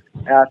there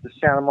at the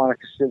Santa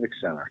Monica Civic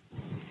Center.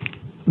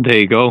 There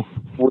you go.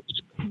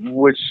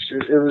 Which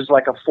it was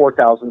like a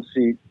 4,000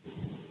 seat,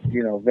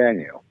 you know,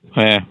 venue.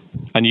 Yeah,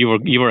 and you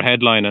were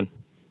headlining.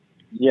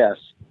 Yes.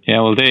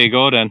 Yeah. Well, there you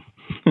go then.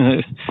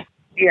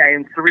 Yeah,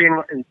 in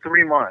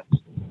 3 months.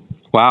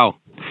 Wow.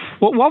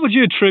 What would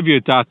you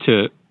attribute that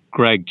to,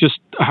 Greg? Just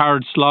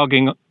hard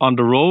slogging on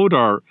the road,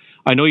 or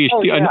I know you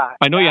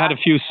had a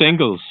few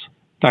singles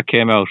that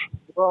came out.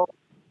 Well,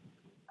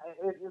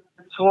 it's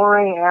the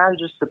touring and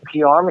just the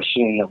PR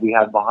machine that we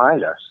had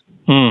behind us.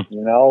 You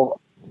know,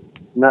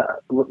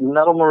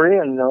 Metal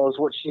Maria knows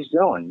what she's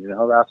doing. You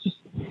know, that's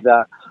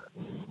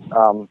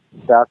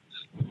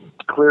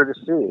clear to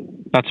see.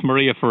 That's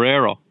Maria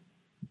Ferrero.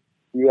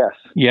 Yes.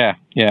 Yeah.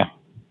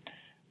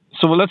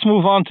 So let's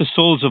move on to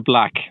Souls of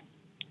Black.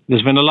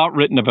 There's been a lot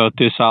written about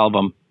this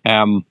album.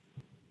 A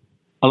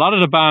lot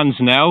of the bands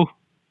now,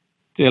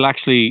 they'll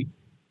actually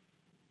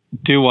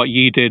do what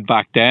ye did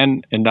back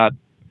then, in that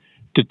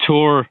the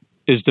tour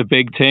is the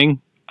big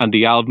thing and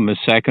the album is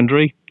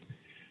secondary.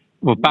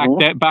 Well,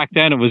 back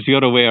then it was the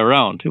other way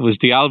around. It was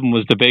the album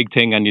was the big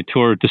thing and you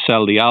toured to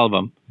sell the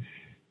album.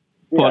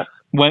 Yeah.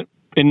 But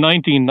in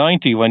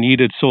 1990, when you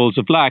did Souls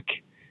of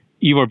Black,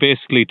 you were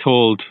basically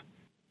told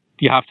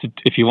you have to,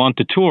 if you want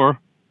to tour,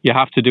 you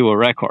have to do a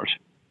record.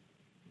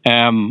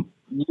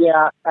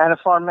 Yeah, and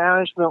if our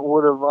management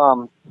would have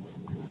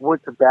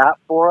went to bat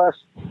for us,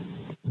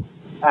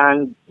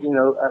 and you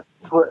know,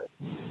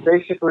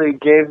 basically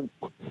gave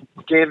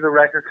the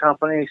record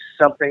company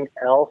something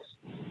else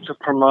to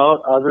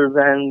promote other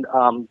than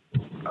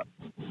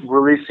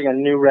releasing a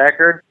new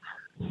record,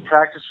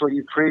 Practice What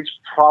You Preach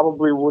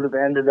probably would have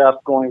ended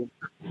up going,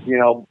 you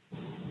know,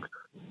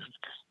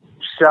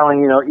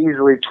 selling, you know,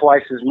 easily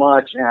twice as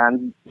much,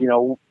 and, you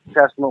know,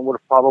 Testament would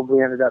have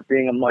probably ended up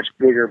being a much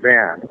bigger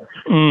band.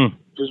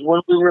 Because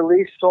when we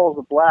released Souls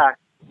of Black,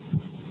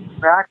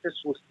 Practice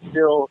was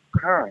still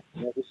current.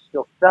 It was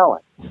still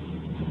selling.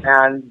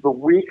 And the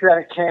week that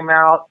it came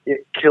out,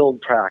 it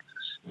killed Practice.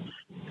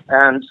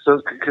 And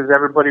so, because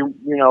everybody,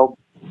 you know,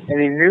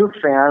 any new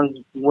fans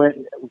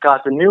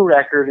got the new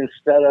record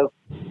instead of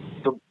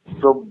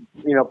the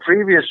you know,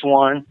 previous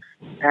one.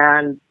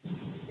 And,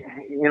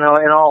 you know,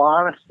 in all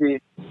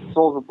honesty,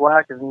 Souls of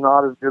Black is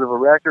not as good of a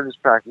record as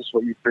Practice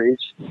What You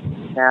Preach.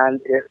 And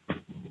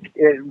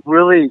it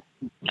really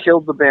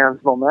killed the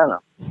band's momentum.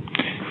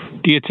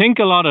 Do you think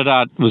a lot of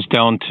that was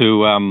down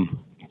to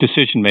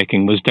decision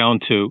making, was down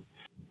to,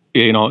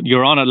 you know,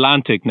 you're on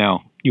Atlantic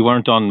now, you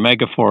weren't on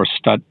Megaforce,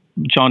 that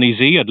Johnny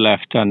Z had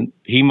left and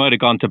he might have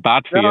gone to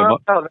bat for you?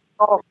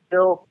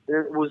 No,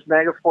 it was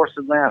Megaforce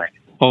Atlantic.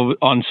 Oh,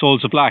 on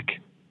Souls of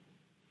Black?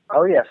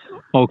 Oh, yes.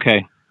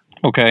 Okay.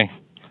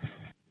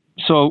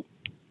 So,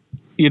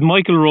 you had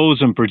Michael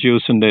Rosen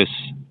producing this.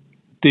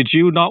 Did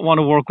you not want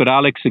to work with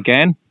Alex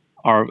again?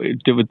 Or it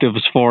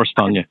was forced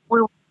on you?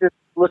 We were just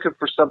looking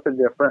for something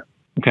different.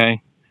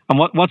 Okay. And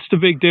what's the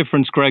big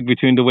difference, Greg,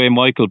 between the way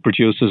Michael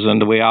produces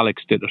and the way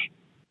Alex did it?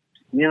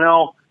 You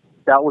know,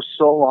 that was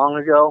so long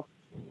ago.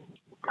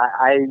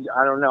 I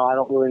don't know. I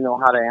don't really know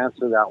how to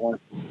answer that one.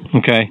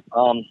 Okay.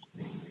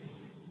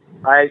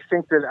 I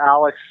think that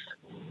Alex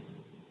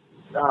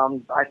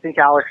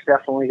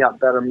definitely got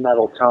better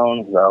metal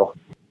tones, though.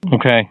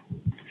 Okay.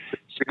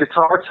 The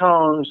guitar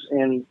tones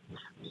in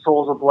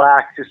Souls of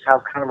Black just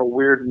have kind of a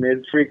weird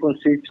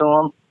mid-frequency to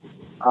them.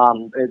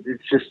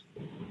 It's just,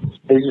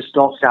 they just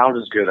don't sound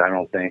as good, I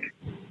don't think.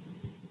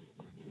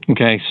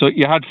 Okay, so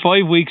you had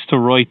 5 weeks to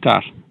write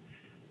that,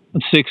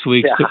 and 6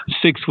 weeks, Yeah.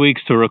 6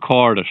 weeks to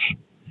record it.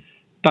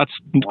 That's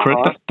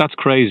that's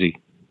crazy.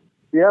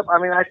 Yep, I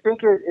mean, I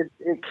think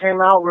it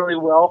came out really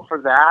well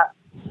for that.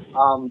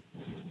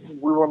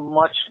 We were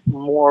much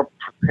more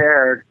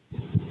prepared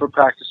for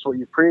Practice What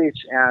You Preach,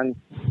 and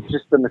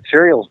just the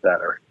material's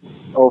better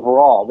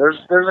overall. There's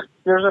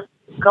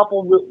a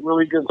couple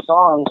really good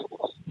songs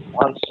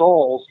on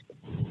Souls,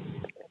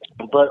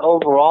 but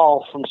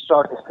overall, from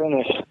start to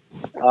finish,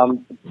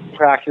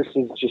 Practice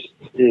is just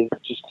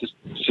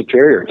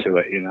superior to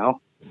it, you know?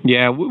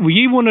 Yeah, were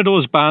you one of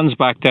those bands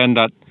back then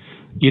that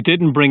you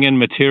didn't bring in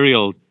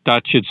material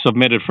that you'd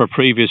submitted for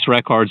previous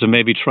records and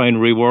maybe try and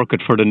rework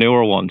it for the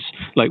newer ones?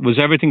 Like, was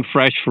everything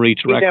fresh for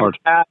each record?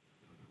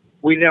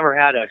 We never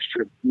had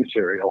extra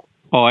material.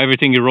 Oh,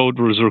 everything you wrote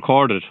was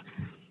recorded?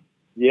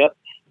 Yep.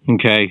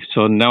 Okay,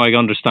 so now I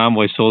understand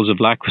why Souls of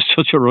Black was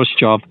such a rush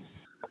job.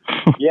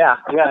 Yeah,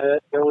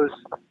 it was.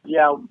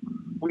 Yeah,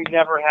 we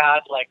never had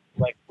like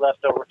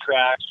leftover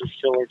tracks or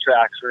filler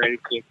tracks or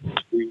anything.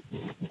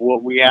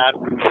 What we had,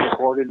 we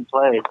recorded and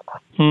played.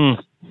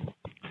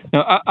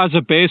 Now, as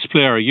a bass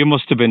player, you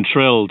must have been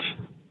thrilled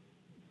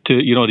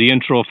to, the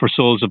intro for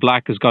Souls of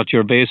Black has got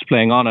your bass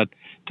playing on it.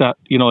 That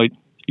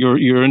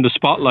you're in the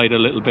spotlight a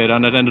little bit,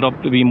 and it ended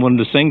up being one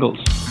of the singles.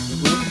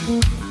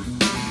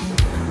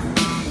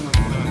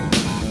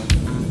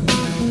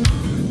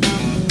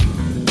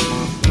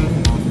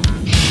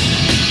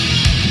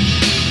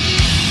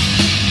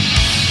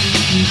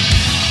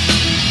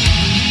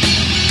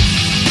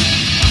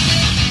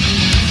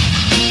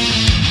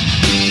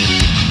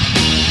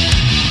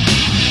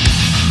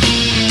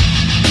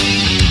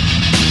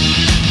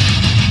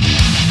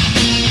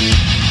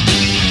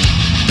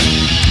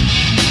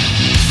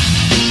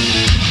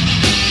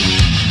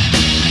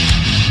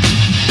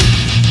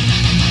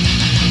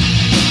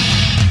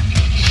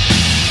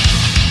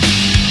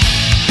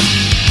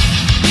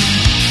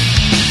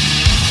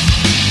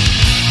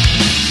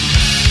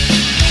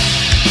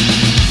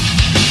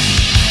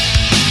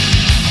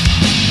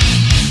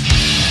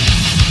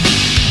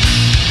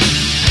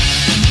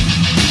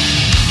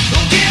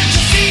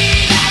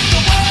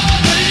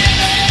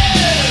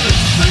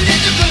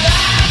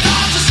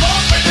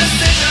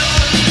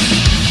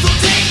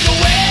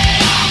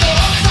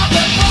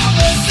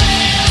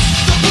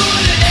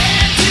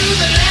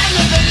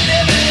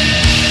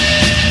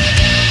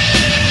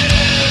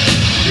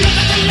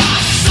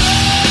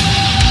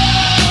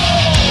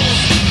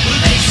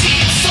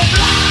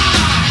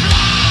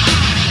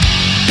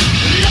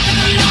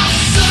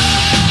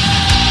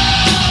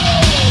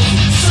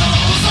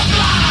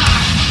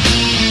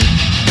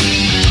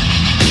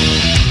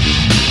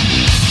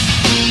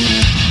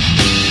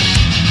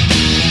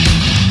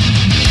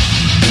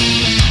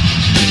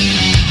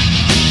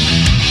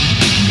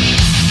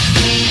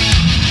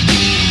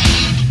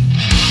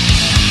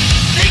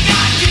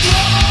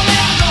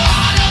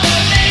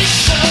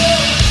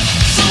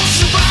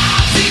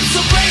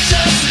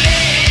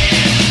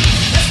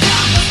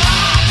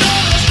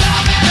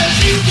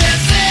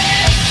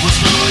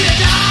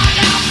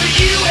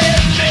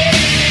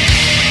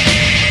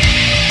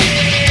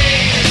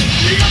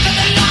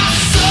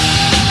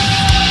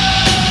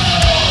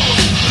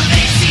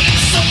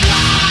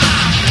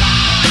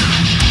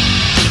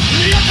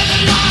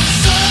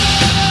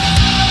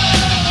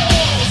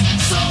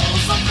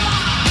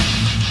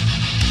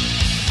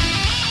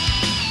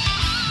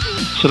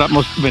 So that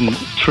must have been a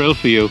thrill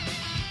for you.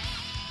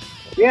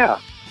 Yeah.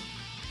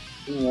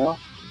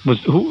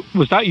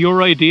 Was that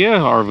your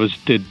idea, or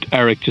did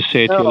Eric just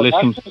say to you,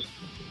 listen?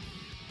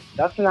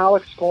 That's an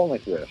Alex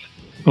Skolnick riff.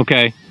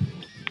 Okay.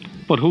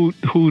 But who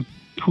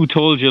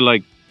told you,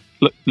 like,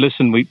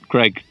 listen,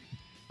 Greg,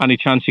 any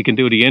chance you can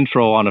do the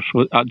intro on it?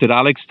 Did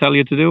Alex tell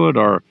you to do it,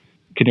 or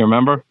can you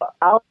remember?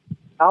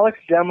 Alex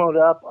demoed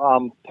up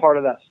part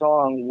of that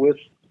song with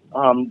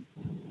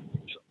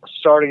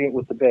starting it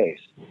with the bass.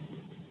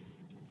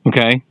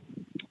 Okay.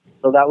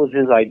 So that was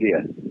his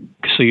idea.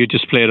 So you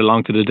just played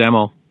along to the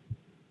demo?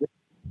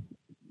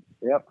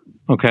 Yep.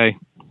 Okay.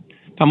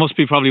 That must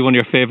be probably one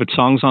of your favorite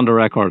songs on the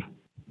record.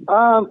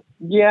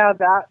 Yeah,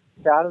 that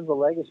is the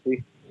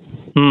legacy.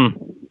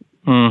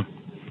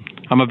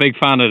 I'm a big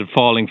fan of the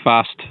Falling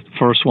Fast,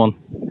 first one.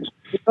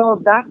 I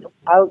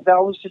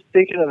was just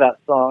thinking of that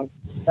song.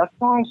 That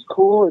song's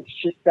cool. It's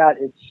just that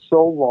it's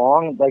so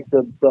long. Like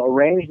the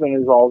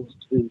arrangement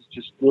is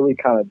just really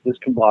kind of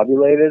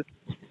discombobulated.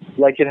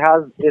 Like it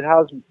has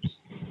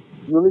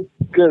really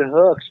good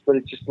hooks, but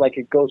it's just like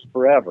it goes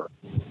forever.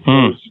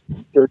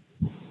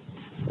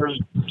 There's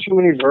too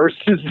many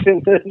verses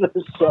in it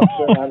or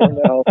something. I don't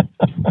know.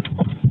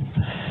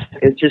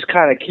 It just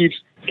kind of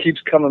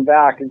keeps coming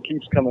back and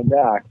keeps coming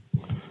back.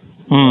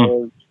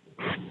 It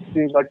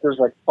seems like there's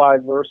like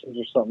 5 verses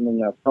or something in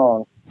that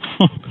song.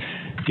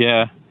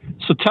 Yeah.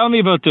 So tell me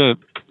about the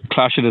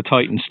Clash of the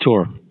Titans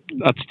tour.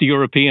 That's the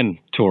European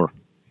tour.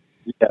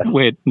 Yeah.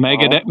 Wait,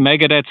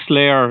 Megadeth,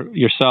 Slayer,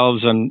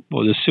 yourselves, and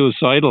what was it,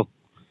 Suicidal?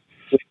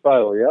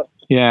 Suicidal, yep.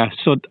 Yeah,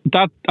 so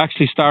that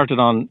actually started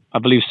on, I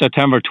believe,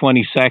 September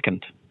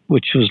 22nd,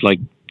 which was like,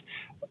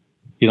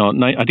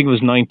 I think it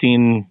was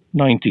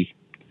 1990.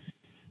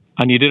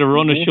 And you did a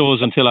run of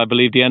shows until, I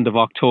believe, the end of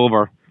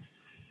October.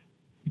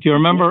 Do you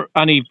remember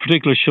any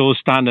particular shows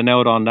standing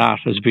out on that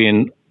as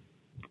being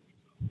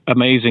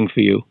amazing for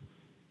you?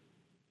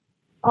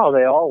 Oh,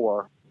 they all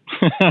were.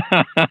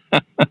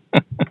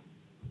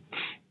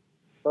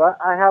 But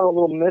I had a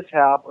little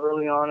mishap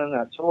early on in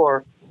that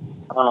tour,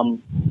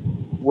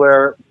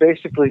 where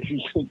basically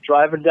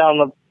driving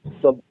down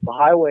the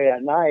highway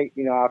at night,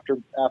 after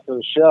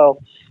the show,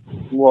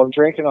 while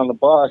drinking on the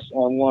bus,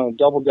 on one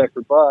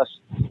double-decker bus,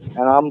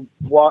 and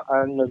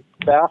and the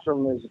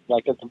bathroom is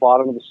like at the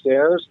bottom of the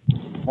stairs,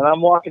 and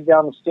I'm walking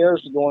down the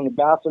stairs to go in the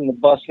bathroom. The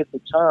bus hit the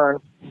turn.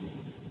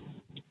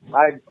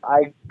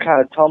 I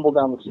kind of tumbled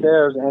down the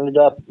stairs, ended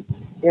up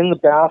in the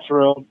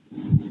bathroom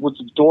with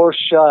the door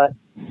shut,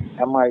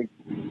 and my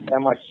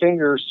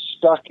fingers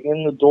stuck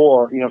in the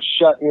door,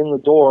 shut in the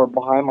door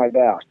behind my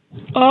back.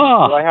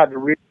 Oh. So I had to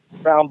reach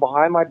around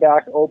behind my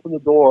back, open the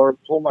door,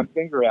 pull my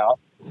finger out,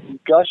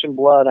 gushing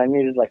blood. I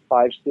needed like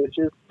 5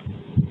 stitches.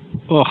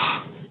 Oh.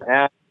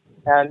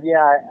 And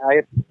yeah,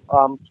 I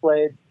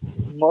played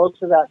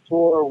most of that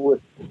tour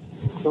with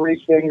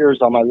 3 fingers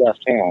on my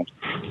left hand.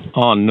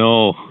 Oh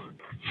no.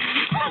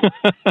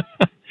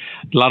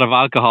 A lot of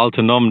alcohol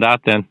to numb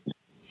that then.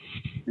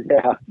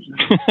 Yeah.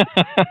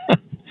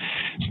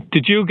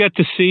 Did you get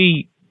to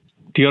see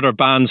the other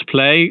bands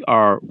play,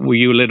 or were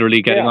you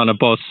literally getting on a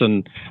bus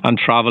and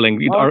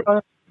traveling?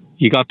 Or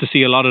you got to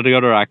see a lot of the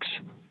other acts?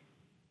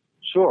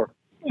 Sure.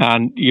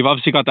 And you've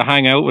obviously got to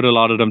hang out with a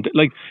lot of them.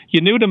 Like,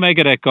 you knew the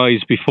Megadeth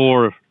guys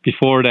before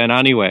then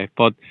anyway,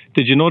 but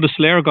did you know the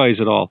Slayer guys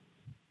at all?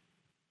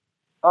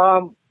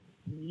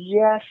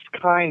 Yes,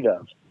 kind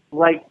of.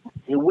 Like,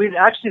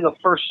 the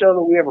first show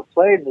that we ever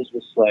played was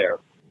with Slayer.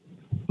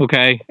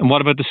 Okay, and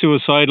what about the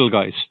Suicidal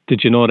guys?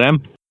 Did you know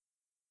them?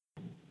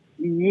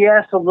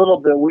 Yes, a little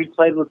bit. We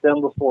played with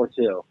them before,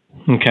 too.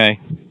 Okay.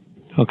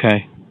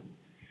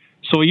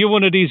 So are you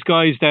one of these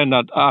guys then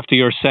that after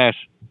your set,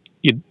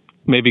 you'd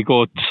maybe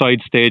go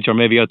side stage or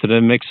maybe out to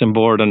the mixing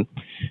board and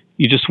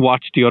you just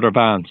watch the other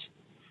bands?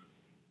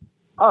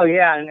 Oh,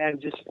 yeah,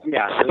 and just,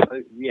 yeah.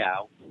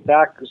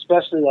 Back,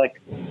 especially like,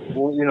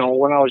 when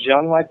I was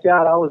young like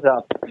that, I was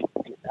out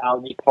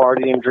just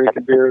partying,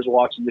 drinking beers,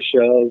 watching the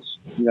shows,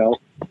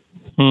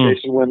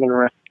 chasing women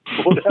around,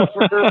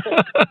 whatever.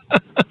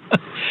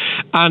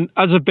 And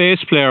as a bass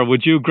player,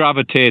 would you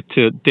gravitate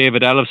to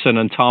David Ellefson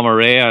and Tom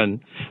Araya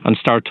and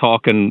start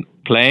talking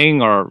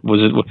playing, or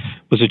was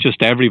it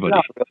just everybody?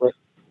 Not really.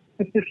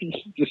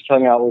 Just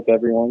hung out with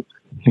everyone.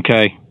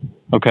 Okay.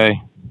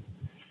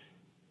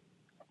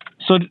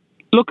 So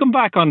looking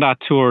back on that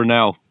tour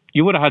now,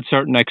 you would have had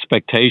certain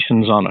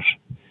expectations on it.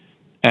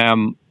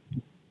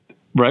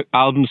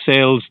 Album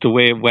sales, the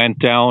way it went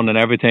down and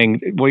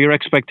everything, were your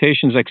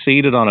expectations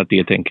exceeded on it, do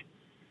you think?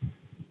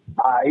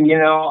 I don't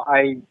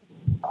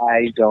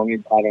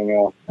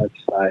know.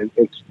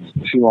 It's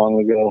too long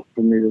ago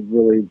for me to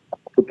really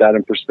put that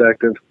in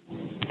perspective.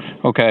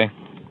 Okay.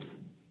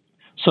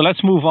 So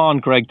let's move on,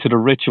 Greg, to The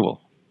Ritual.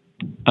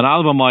 An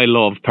album I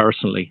love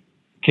personally.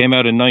 Came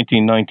out in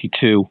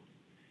 1992.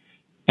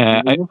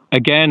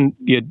 Again,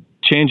 you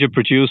change of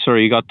producer.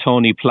 You got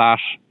Tony Platt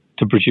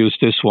to produce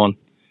this one.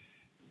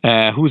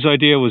 Whose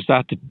idea was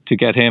that to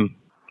get him?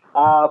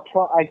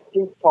 I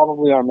think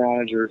probably our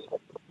managers,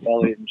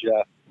 Elliot and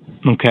Jeff.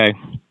 Okay.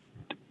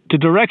 The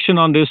direction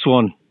on this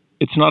one,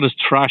 it's not as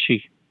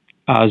trashy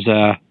as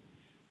the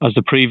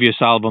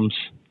previous albums.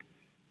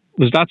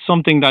 Was that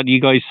something that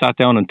you guys sat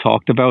down and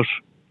talked about?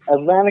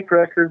 Atlantic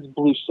Records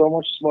blew so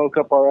much smoke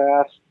up our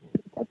ass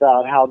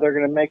about how they're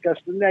going to make us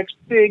the next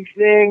big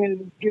thing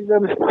and give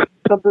them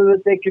something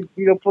that they could,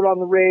 put on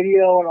the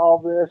radio and all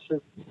this.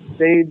 And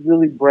they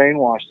really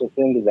brainwashed us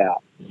into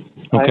that.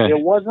 Okay.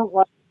 It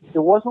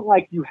wasn't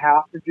like you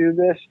have to do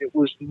this. It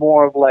was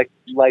more of like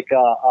they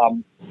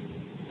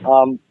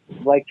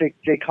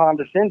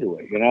conned us into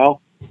it,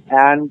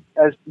 And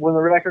when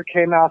the record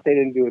came out, they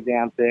didn't do a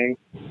damn thing.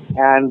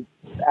 And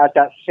at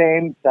that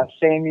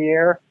same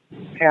year,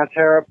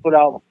 Pantera put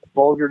out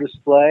Vulgar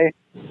Display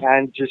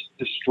and just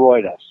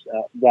destroyed us.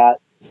 That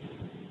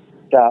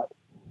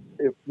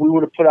if we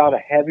would have put out a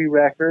heavy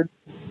record,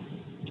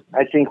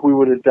 I think we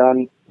would have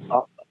done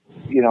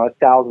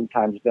 1,000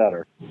 times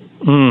better.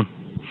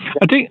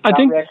 I think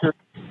record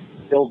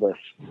killed us.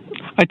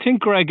 I think,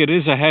 Greg, it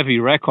is a heavy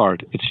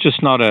record. It's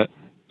just not it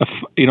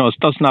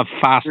doesn't have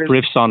fast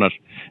riffs on it.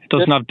 It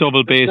doesn't have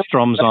double bass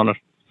drums on it.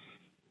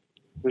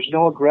 There's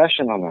no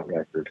aggression on that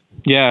record.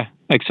 Yeah,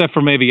 except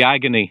for maybe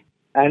Agony.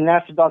 And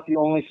that's about the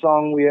only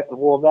song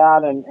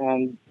that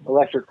and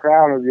Electric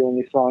Crown are the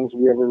only songs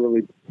we ever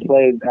really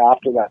played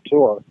after that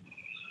tour.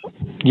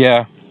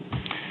 Yeah.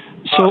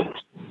 So,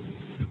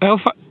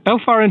 how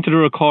far into the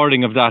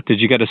recording of that did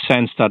you get a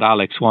sense that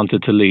Alex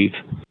wanted to leave?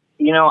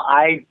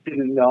 I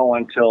didn't know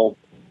until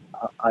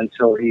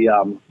he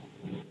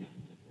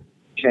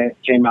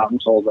came out and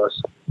told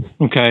us.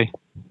 Okay.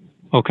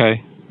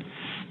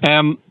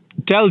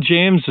 Del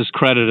James is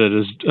credited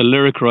as a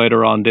lyric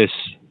writer on this.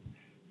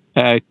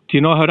 Do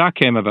you know how that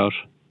came about?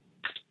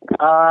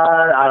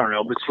 I don't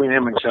know. Between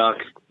him and Chuck.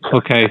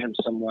 Okay. Him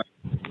somewhere.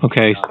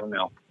 Okay. I don't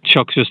know.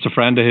 Chuck's just a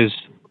friend of his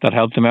that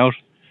helped him out.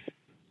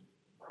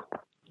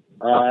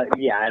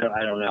 Yeah, I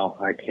don't know.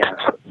 I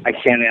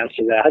can't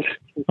answer that.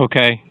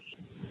 Okay.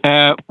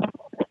 A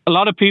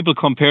lot of people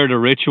compare the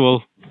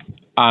Ritual,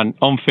 and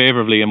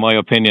unfavorably, in my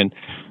opinion,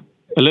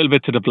 a little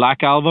bit to the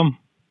Black Album.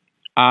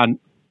 And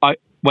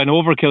when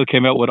Overkill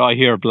came out with I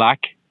Hear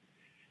Black,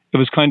 it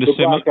was kind of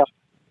similar.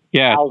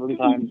 Yeah. 1,000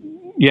 times.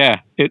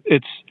 Yeah.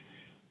 It's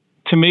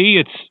to me,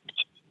 it's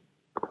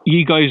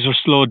you guys are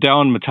slowed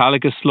down,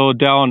 Metallica slowed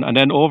down, and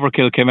then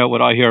Overkill came out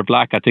with I Hear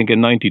Black, I think,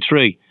 in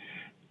 '93.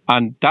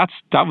 And that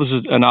was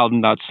an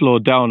album that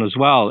slowed down as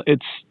well.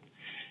 It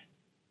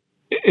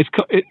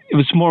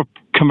was more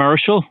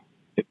commercial,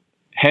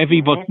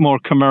 heavy but more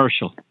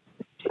commercial,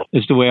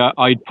 is the way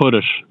I'd put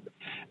it.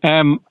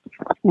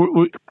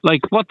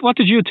 Like, what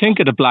did you think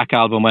of the Black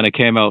Album when it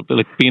came out?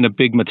 Like, being a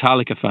big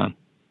Metallica fan.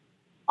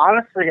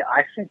 Honestly,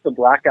 I think the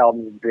Black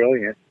Album is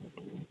brilliant.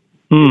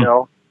 You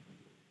know,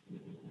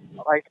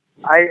 like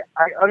I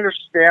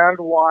understand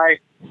why.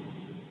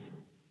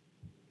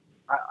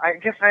 I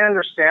guess I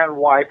understand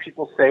why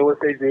people say what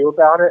they do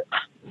about it.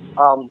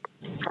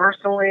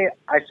 Personally,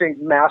 I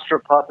think Master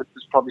of Puppets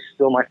is probably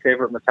still my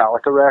favorite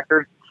Metallica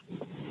record.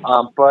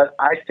 But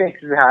I think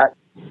that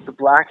the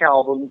Black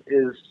Album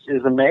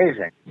is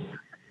amazing.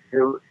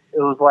 It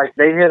was like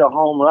they hit a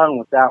home run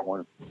with that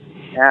one.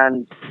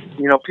 And,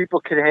 you know,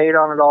 people could hate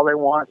on it all they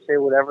want, say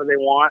whatever they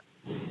want.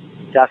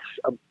 That's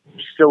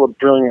still a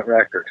brilliant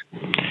record.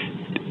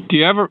 Do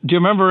you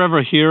remember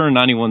ever hearing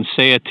anyone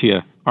say it to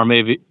you? Or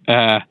maybe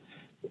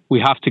we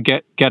have to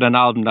get an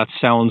album that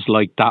sounds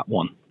like that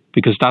one,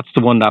 because that's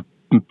the one that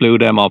blew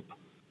them up?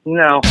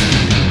 No.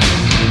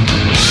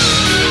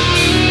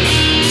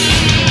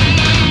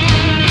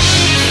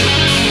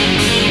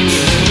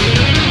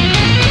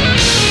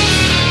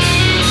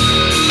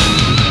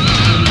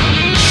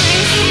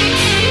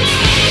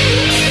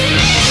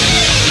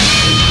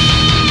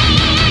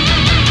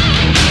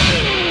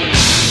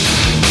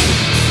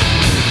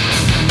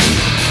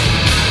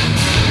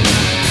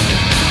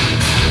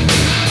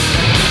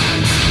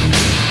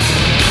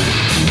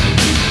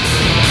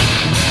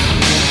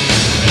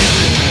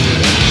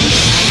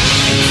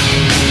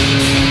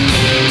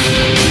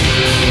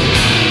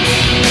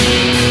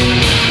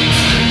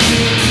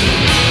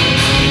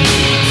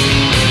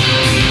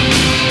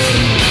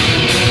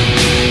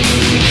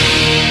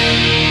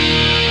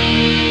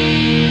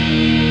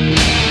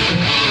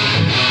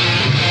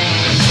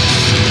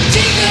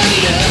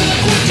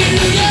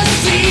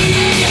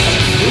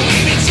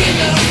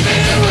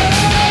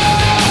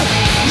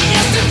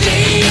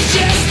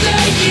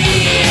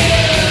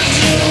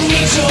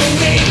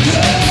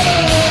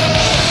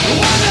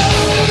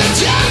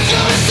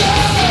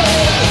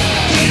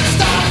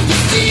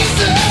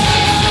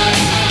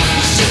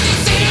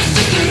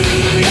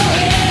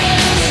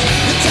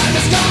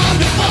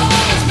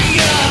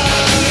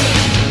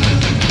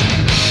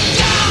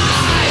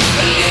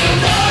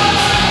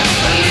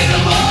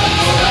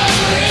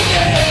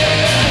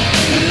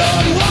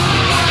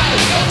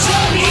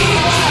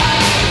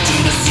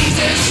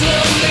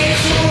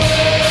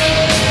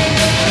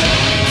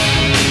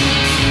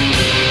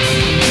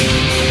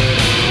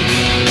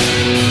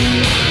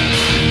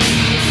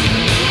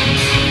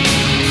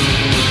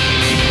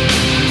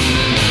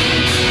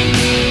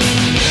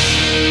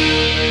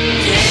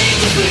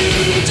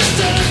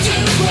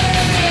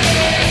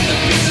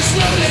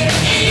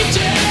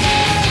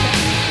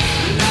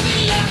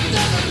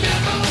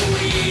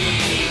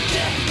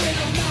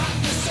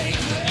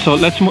 So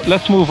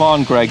let's move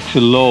on, Greg, to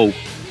Low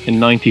in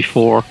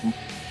 '94.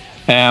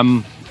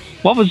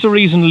 What was the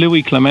reason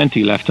Louis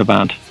Clemente left the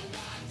band?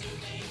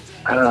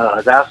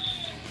 That's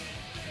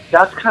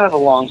kind of a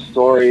long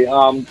story.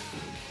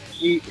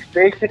 He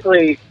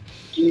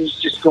was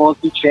just going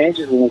through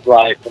changes in his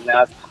life, and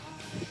that's,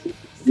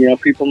 you know,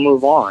 people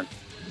move on.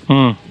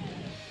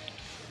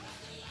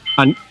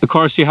 And of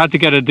course, you had to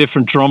get a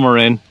different drummer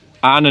in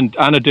and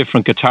a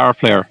different guitar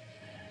player.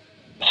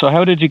 So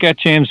how did you get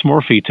James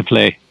Murphy to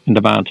play in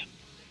the band?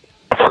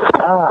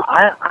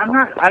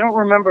 I don't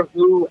remember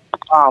who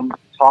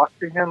talked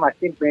to him. I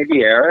think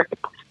maybe Eric.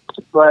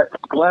 But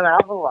Glenn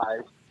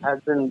Avalize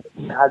had been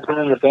in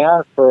the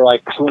band for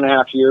like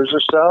 2.5 years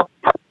or so.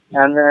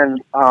 And then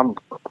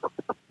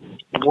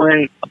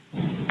when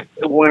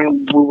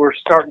we were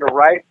starting to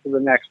write for the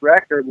next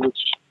record,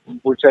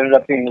 which ended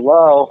up being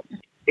Low,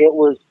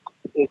 it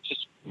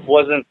just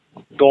wasn't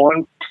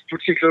going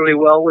particularly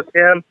well with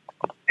him.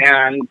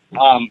 And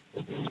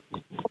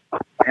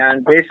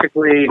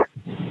basically,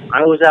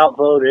 I was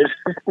outvoted.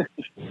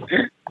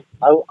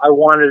 I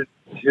wanted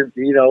to,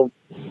 you know,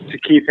 to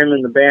keep him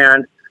in the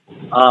band,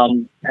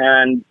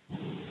 and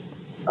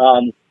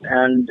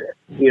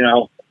you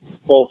know,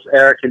 both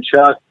Eric and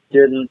Chuck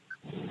didn't.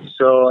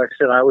 So like I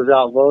said, I was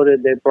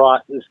outvoted. They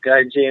brought this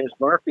guy James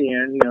Murphy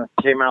in, you know,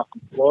 came out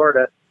from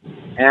Florida,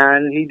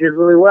 and he did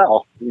really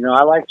well. You know,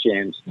 I like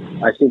James.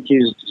 I think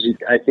he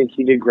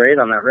did great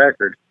on that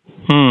record.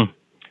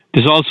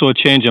 There's also a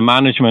change of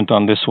management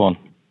on this one.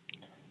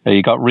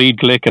 You got Reed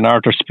Glick and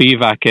Arthur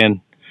Spivak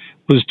in.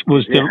 Was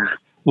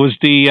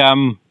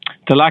the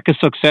lack of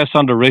success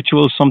on the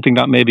Ritual something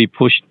that maybe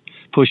pushed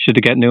you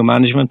to get new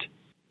management?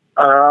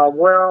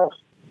 Well,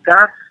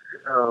 that's.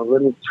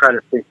 Let me try to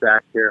think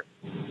back here.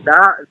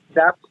 That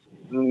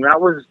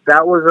was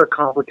a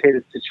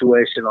complicated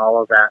situation.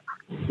 All of that.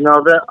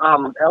 No,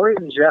 Elliot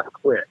and Jeff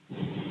quit.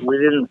 We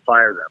didn't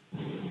fire them.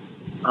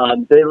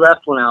 They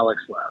left when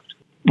Alex left.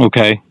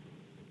 Okay.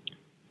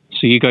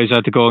 So you guys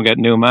had to go and get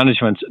new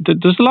management.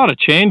 There's a lot of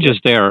changes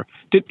there.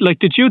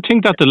 Did you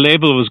think that the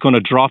label was going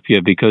to drop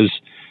you because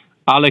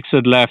Alex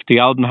had left, the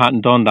album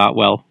hadn't done that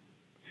well?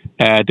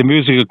 The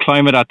musical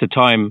climate at the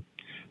time,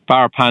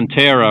 bar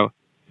Pantera,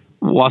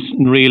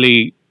 wasn't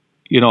really,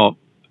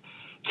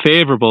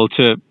 favourable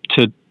to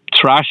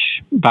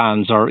thrash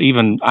bands or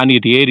even any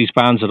of the 80s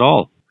bands at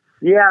all.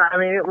 Yeah, I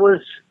mean, it was,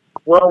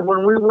 well,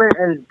 when we went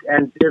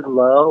and did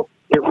Low,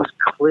 it was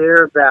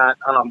clear that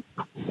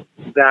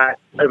that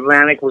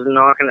Atlantic was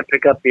not going to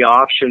pick up the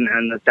option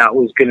and that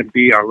was going to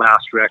be our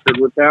last record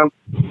with them.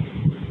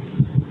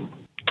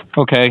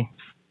 Okay.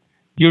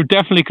 You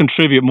definitely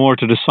contribute more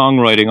to the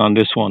songwriting on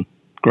this one,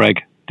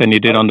 Greg, than you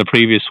did on the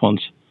previous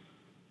ones.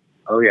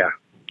 Oh, yeah.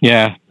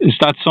 Yeah. Is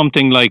that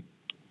something like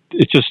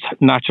it just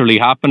naturally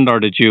happened, or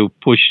did you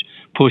push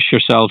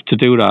yourself to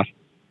do that?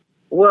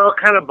 Well,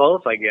 kind of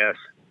both, I guess.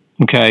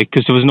 Okay,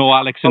 because there was no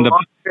Alex in the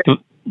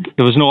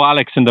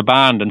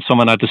band, and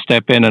someone had to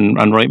step in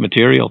and write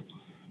material.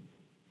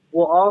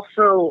 Well,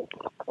 also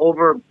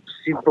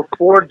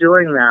before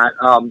doing that,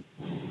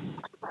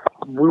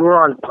 we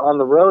were on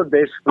the road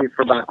basically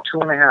for about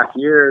 2.5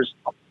 years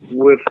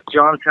with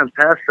John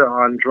Tempesta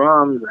on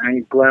drums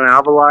and Glenn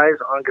Alvarez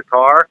on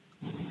guitar,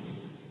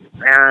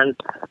 and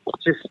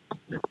just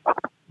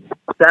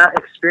that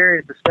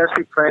experience,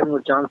 especially playing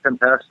with John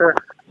Tempesta,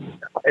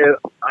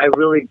 I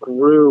really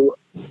grew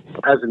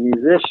as a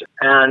musician,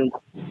 and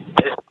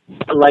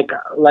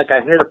I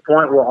hit a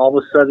point where all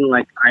of a sudden,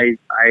 I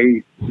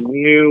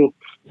knew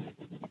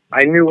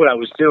what I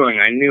was doing.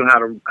 I knew how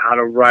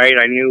to write.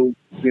 I knew,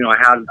 I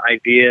had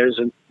ideas,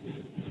 and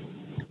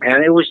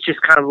it was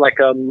just kind of like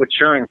a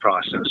maturing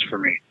process for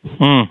me.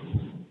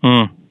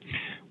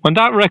 When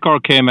that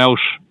record came out,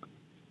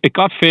 it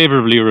got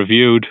favorably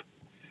reviewed,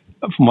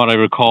 from what I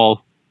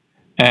recall.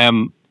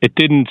 It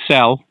didn't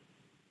sell,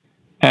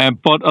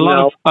 but a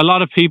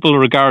lot of people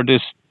regard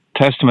this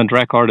Testament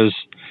record as,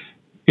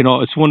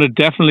 it's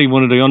definitely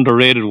one of the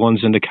underrated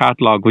ones in the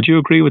catalog. Would you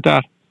agree with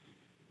that?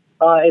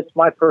 It's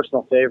my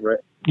personal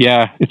favorite.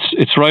 Yeah,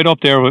 it's right up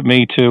there with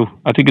me too.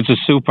 I think it's a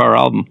super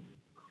album.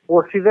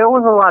 Well, see, there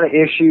was a lot of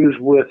issues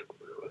with.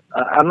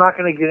 I'm not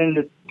going to get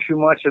into too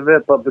much of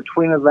it, but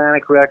between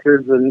Atlantic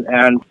Records and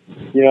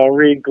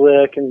Reed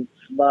Glick, and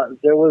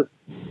there was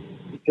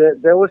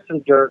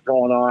some dirt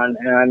going on,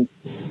 and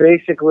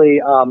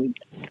basically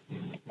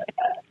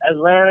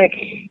Atlantic,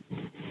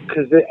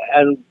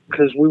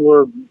 because we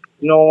were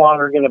no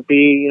longer going to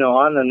be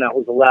on, and that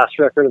was the last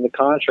record of the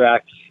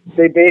contract.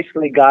 They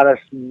basically got us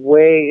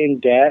way in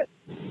debt,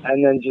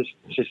 and then just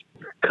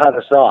cut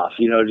us off.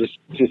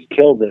 Just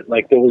killed it.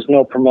 Like, there was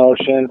no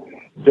promotion.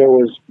 There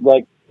was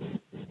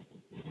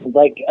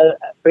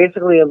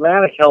basically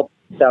Atlantic helped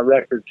that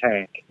record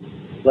tank.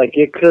 Like,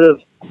 it could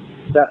have,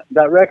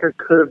 that record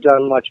could have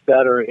done much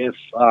better if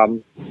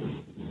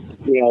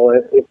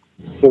if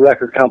the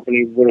record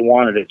company would have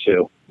wanted it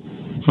to.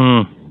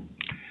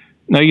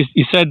 Now,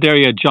 you said there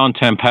you had John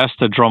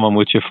Tempesta drumming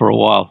with you for a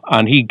while,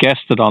 and he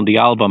guested on the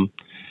album.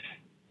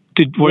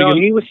 He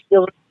was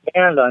still in the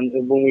band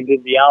when we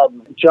did the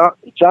album.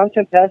 John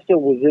Tempesta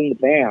was in the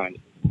band,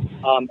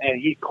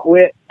 and he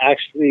quit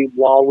actually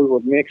while we were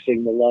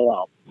mixing the Low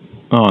album.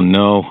 Oh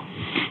no!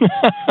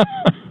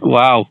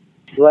 Wow.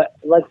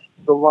 Let's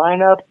the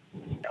lineup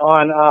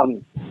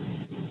on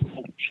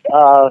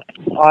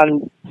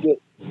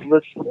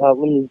let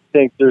me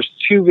think. There's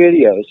 2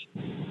 videos: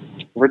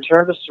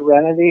 Return to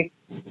Serenity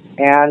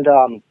and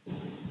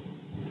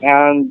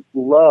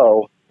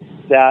Low.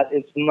 That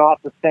it's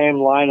not the same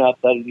lineup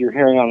that you're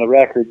hearing on the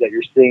record that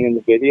you're seeing in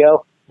the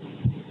video.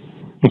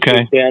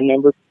 Okay. The band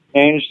members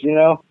changed,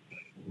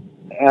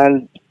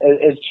 and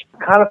it's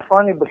kind of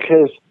funny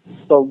because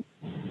the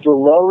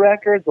Low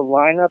record, the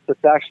lineup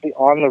that's actually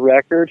on the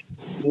record,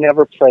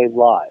 never played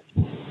live.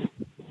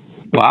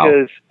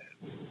 Wow.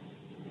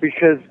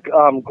 Because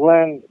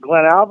Glenn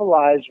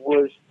Alvarez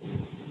was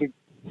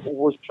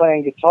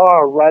playing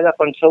guitar right up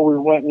until we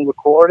went and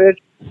recorded,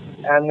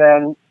 and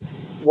then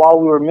while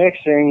we were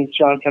mixing,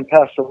 John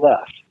Tempesta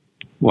left.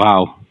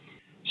 Wow.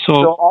 So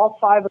all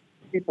 5 of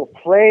the people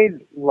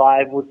played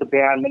live with the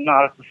band, but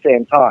not at the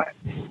same time.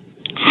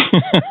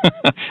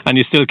 And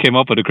you still came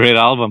up with a great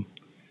album.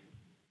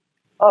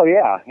 Oh,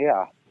 yeah.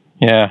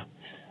 Yeah.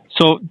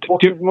 So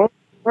most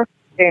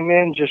came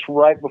in just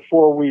right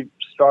before we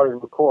started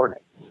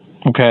recording.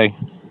 Okay.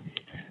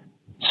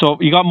 So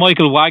you got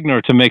Michael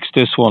Wagner to mix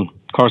this one.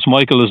 Of course,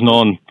 Michael is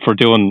known for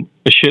doing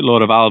a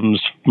shitload of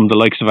albums from the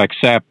likes of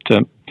Accept.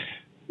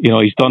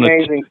 He's done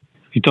Amazing.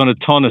 He's done a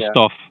ton of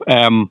stuff.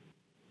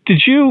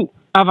 Did you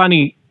have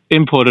any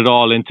input at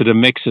all into the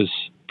mixes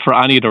for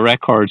any of the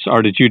records,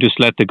 or did you just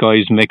let the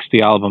guys mix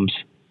the albums?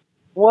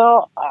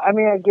 Well, I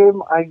mean, I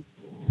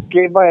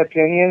gave my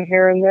opinion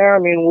here and there. I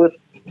mean,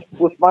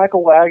 with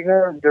Michael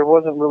Wagner, there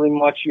wasn't really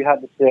much you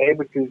had to say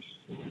because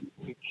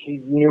he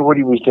knew what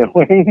he was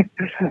doing,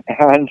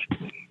 and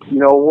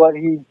what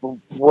he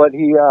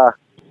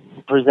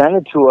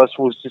presented to us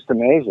was just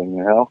amazing.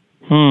 Now,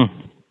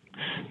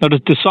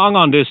 the song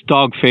on this,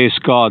 Dog Face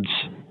Gods,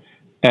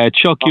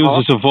 Chuck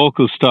uses a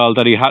vocal style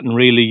that he hadn't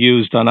really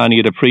used on any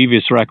of the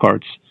previous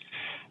records.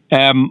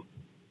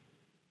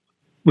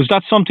 Was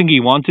that something he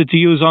wanted to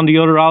use on the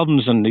other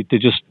albums, and he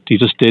just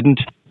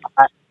didn't?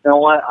 You know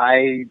what?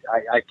 I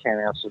can't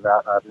answer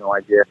that. I have no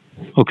idea.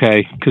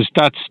 Okay, because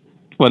that's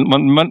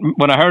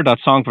when I heard that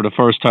song for the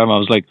first time, I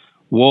was like,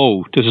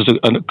 "Whoa, this is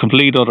a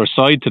complete other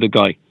side to the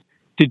guy."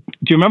 Do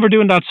you remember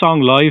doing that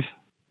song live?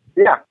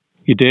 Yeah.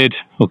 You did?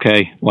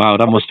 Okay. Wow,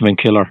 that must have been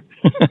killer.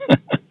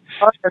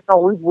 No,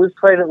 we've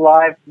played it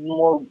live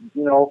more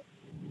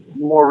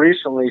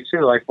recently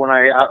too. Like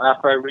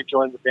after I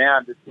rejoined the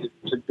band,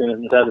 it's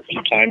been said a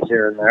few times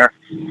here and there.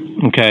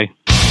 Okay.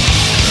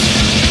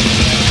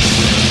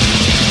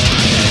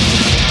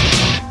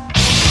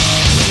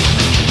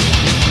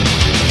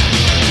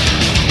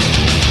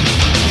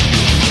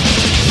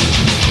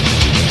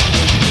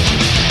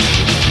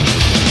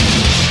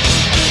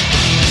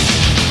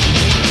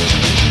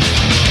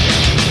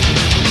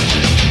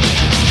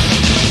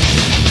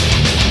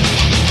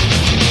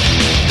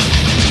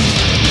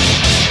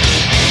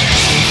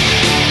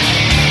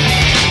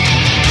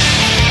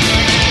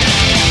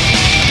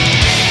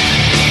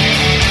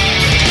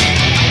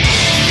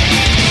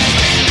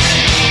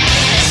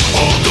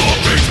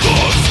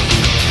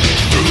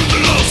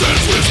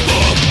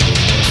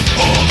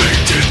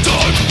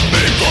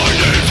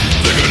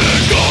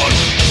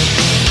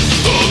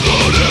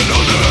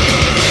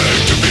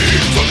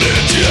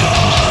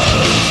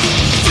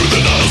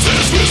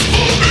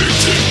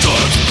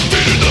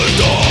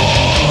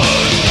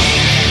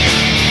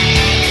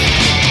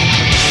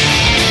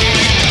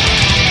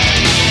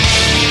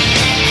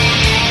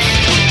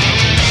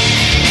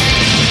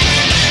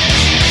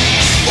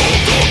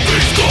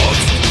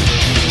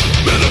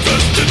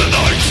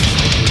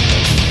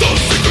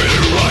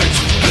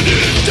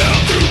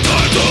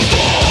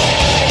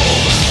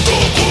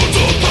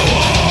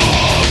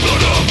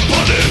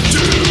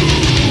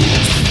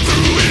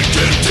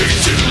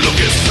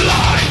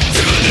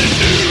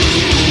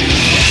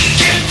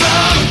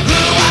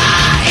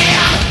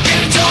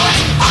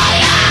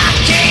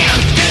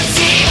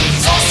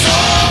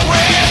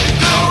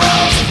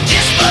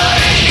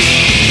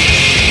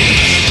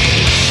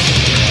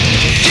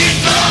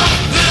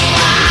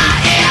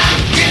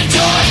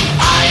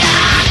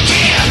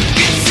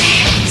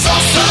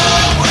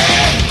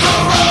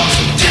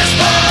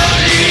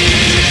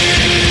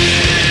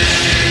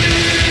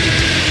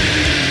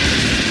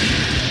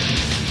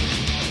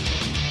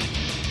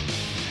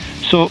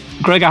 So,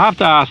 Greg, I have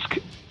to ask,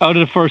 out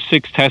of the first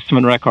 6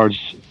 Testament records,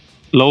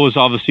 Low is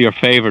obviously your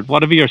favourite.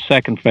 What would be your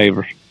second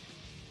favourite?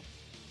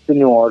 The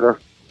New Order.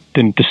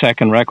 The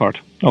second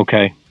record.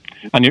 Okay.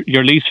 And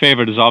your least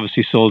favourite is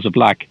obviously Souls of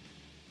Black.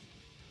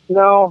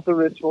 No, The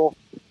Ritual.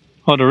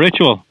 Oh, The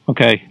Ritual.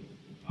 Okay.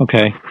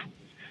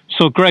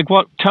 So, Greg,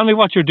 tell me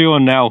what you're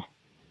doing now.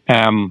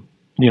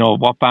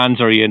 What bands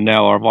are you in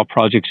now, or what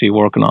projects are you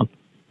working on?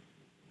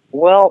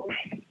 Well,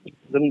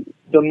 the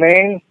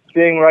main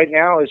thing right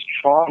now is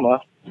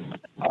Trauma.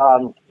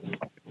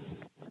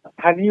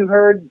 Have you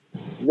heard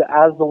the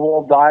As the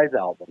World Dies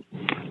album?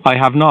 I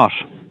have not.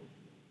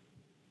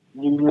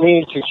 You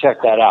need to check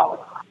that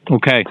out.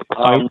 Okay,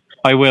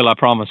 I will, I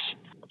promise.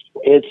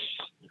 It's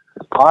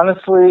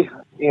honestly,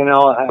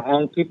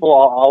 and people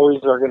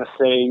always are going to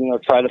say,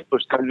 try to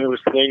push their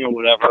newest thing or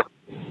whatever.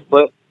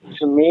 But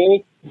to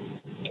me,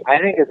 I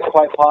think it's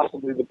quite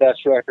possibly the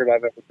best record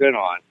I've ever been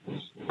on.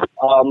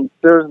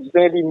 There's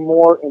maybe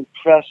more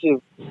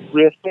impressive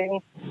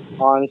riffing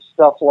on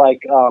stuff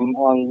like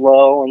on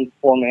Low and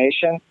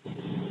Formation,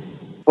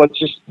 but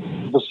just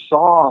the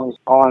songs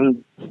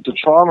on the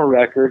Trauma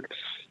record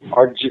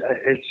are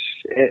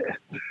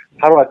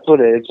how do I put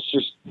it? It's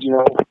just,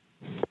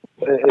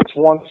 it's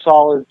one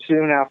solid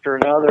tune after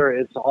another.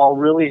 It's all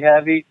really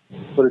heavy,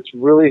 but it's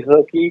really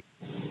hooky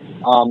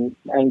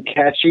and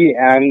catchy,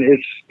 and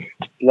it's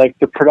like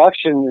the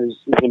production is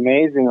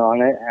amazing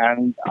on it,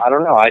 and I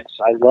don't know, I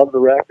love the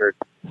record.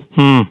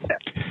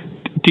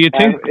 Do you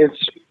think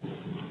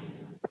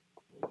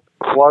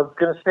I was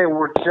going to say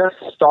we're just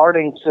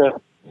starting to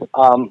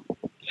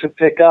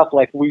pick up.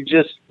 Like we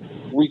just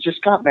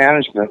got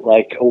management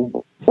like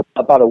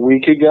about a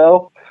week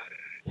ago,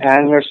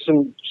 and there's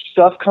some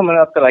stuff coming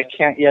up that I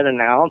can't yet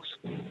announce,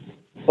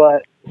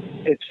 but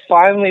it's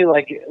finally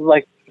like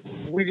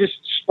we just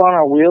spun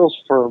our wheels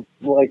for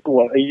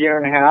a year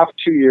and a half,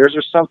 2 years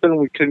or something.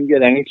 We couldn't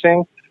get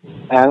anything,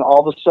 and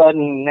all of a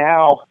sudden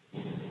now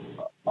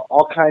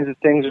all kinds of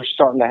things are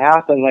starting to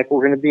happen. Like,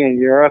 we're going to be in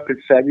Europe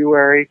in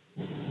February.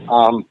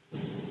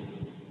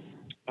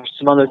 There's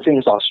some other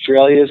things.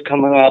 Australia's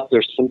coming up.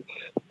 There's some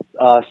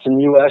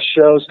U.S.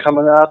 shows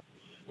coming up.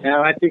 And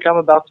I think I'm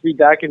about to be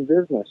back in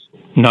business.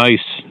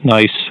 Nice.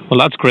 Well,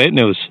 that's great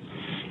news.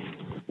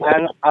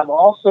 And I've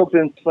also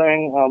been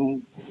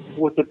playing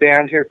with a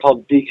band here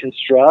called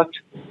Deconstruct,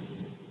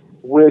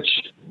 which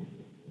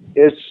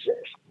it's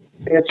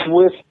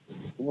with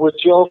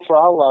Joe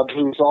Frolov,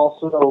 who's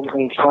also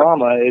in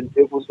Trauma.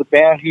 It was the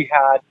band he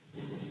had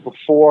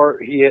before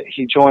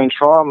he joined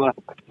Trauma,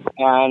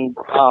 and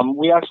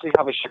we actually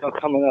have a show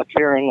coming up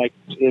here in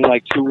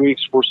 2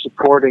 weeks. We're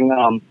supporting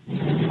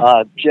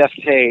Jeff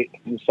Tate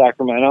in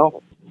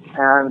Sacramento,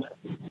 and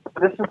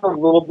this is a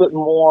little bit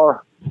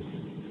more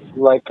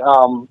like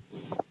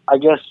I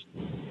guess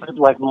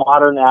like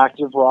modern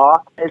active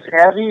rock. It's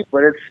heavy,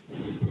 but it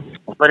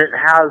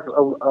has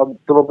a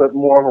little bit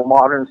more of a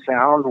modern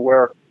sound,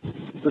 where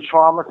the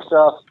Trauma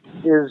stuff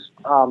is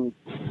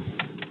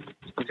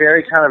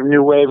very kind of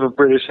new wave of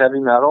British heavy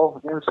metal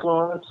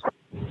influence,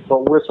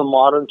 but with a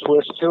modern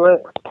twist to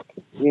it.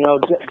 You know,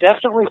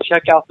 definitely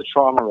check out the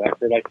Trauma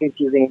record. I think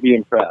you're going to be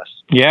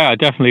impressed. Yeah, I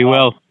definitely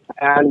will.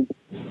 And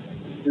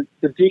the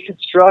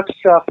Deconstruct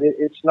stuff,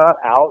 it's not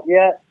out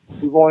yet.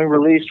 We've only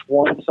released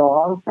one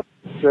song.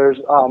 There's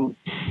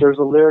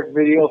a lyric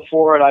video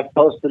for it. I've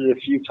posted it a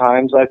few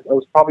times. I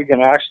was probably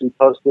going to actually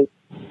post it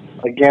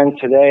again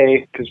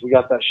today because we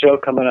got that show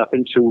coming up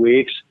in 2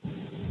 weeks.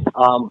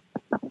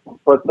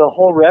 But the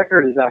whole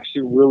record is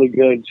actually really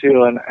good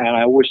too, and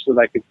I wish that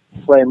I could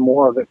play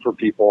more of it for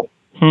people.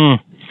 Do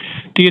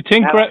you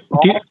think?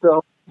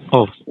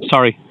 Oh,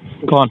 sorry.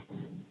 Go on.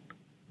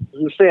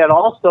 You say it.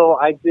 Also,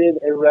 I did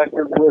a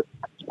record with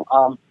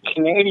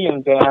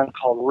Canadian band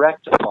called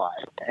Rectify,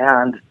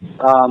 and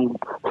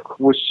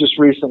which just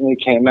recently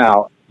came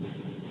out,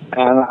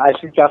 and I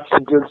think that's a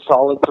good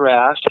solid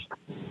thrash.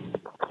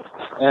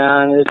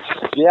 And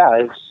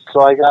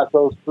so I got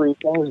those three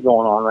things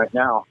going on right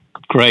now.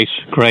 Great.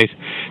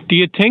 Do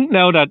you think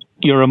now that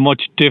you're a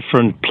much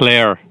different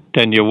player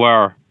than you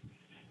were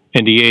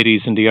in the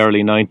 80s and the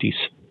early 90s?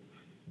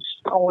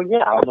 Oh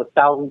yeah, I'm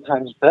 1,000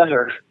 times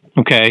better.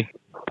 Okay.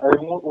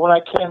 When I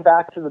came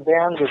back to the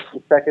band the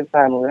second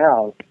time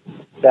around,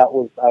 I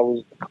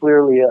was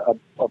clearly a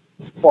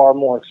far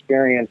more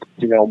experienced,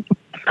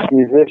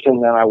 musician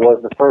than I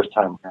was the first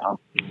time around.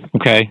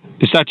 Okay.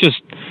 Is that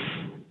just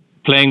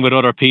playing with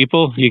other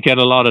people? You get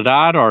a lot of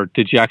that, or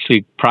did you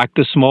actually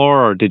practice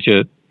more, or did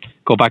you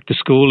go back to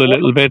school a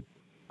little bit?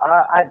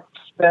 I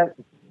spent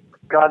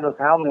God knows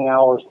how many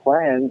hours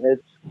playing.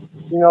 It's,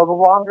 the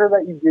longer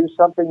that you do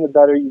something, the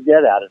better you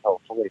get at it,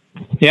 hopefully.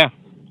 Yeah.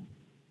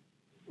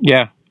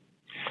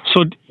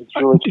 So, it's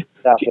really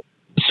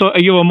so are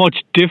you a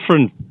much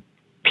different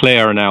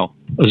player now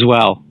as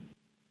well?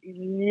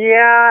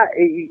 Yeah,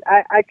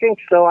 I think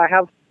so. I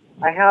have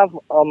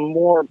a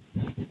more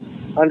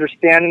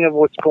understanding of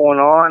what's going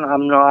on.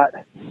 I'm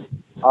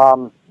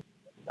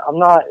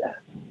not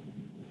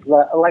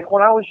like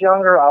when I was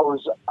younger. I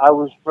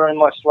was very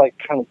much like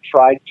kind of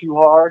tried too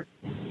hard,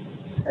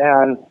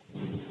 and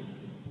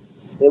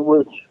it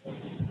was,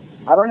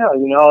 I don't know.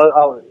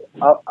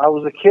 I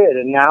was a kid,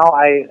 and now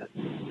I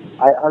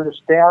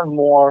understand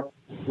more,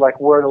 like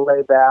where to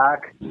lay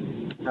back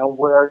and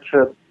where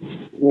to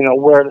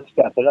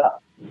step it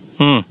up.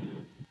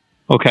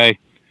 Okay.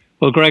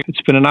 Well, Greg,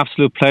 it's been an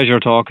absolute pleasure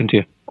talking to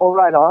you. Oh,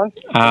 right on.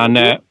 And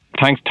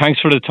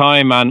thanks for the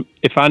time. And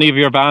if any of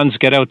your bands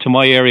get out to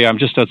my area, I'm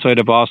just outside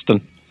of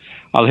Boston,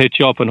 I'll hit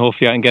you up, and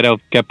hopefully I can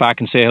get back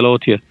and say hello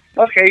to you.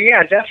 Okay,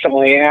 yeah,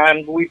 definitely,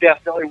 and we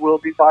definitely will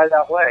be by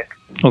that way.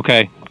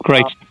 Okay,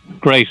 great.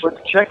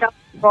 But check out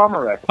the Trauma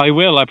record. I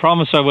will. I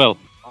promise I will.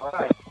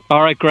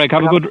 All right, Greg.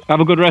 Have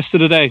a good rest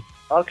of the day.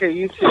 Okay,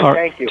 you too.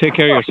 Thank you. Take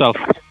care of yourself.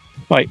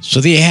 Bye. So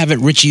there you have it,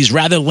 Richie's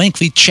rather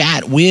lengthy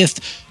chat with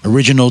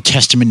original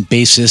Testament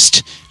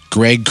bassist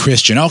Greg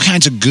Christian. All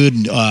kinds of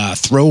good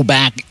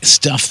throwback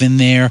stuff in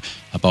there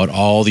about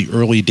all the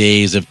early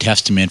days of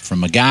Testament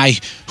from a guy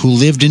who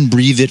lived and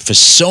breathed it for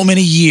so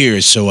many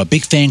years. So a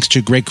big thanks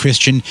to Greg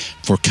Christian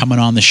for coming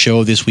on the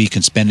show this week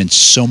and spending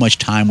so much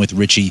time with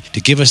Richie to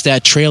give us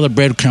that trail of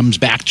breadcrumbs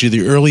back to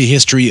the early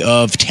history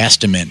of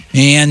Testament.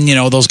 And,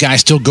 those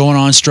guys still going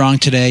on strong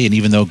today. And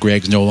even though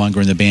Greg's no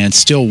longer in the band,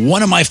 still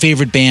one of my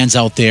favorite bands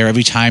out there.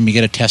 Every time you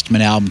get a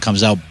Testament album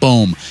comes out,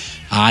 boom,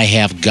 I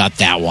have got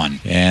that one.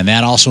 And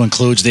that also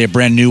includes their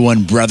brand new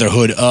one,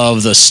 Brotherhood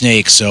of the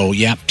Snake. So,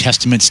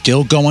 Testament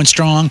still going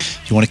strong.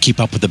 If you want to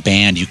keep up with the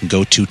band, you can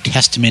go to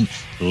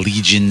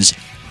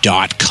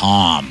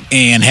testamentlegions.com.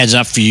 And heads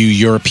up for you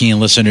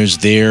European listeners,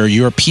 their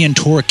European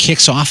tour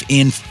kicks off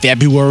in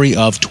February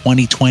of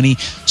 2020.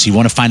 So you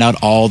want to find out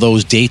all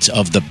those dates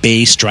of the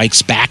Bay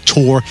Strikes Back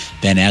tour,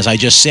 then as I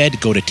just said,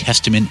 go to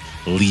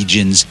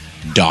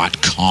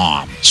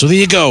testamentlegions.com. So there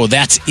you go.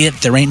 That's it.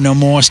 There ain't no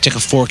more. Stick a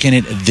fork in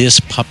it.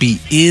 This puppy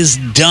is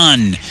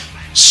done.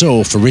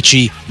 So for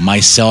Richie,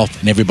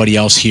 myself, and everybody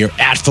else here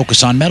at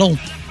Focus on Metal,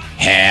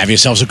 have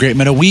yourselves a great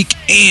metal week.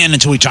 And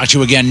until we talk to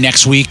you again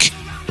next week,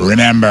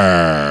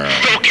 remember,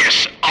 focus.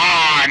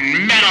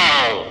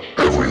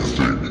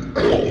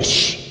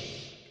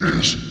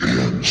 is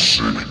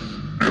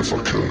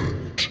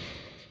insignificant.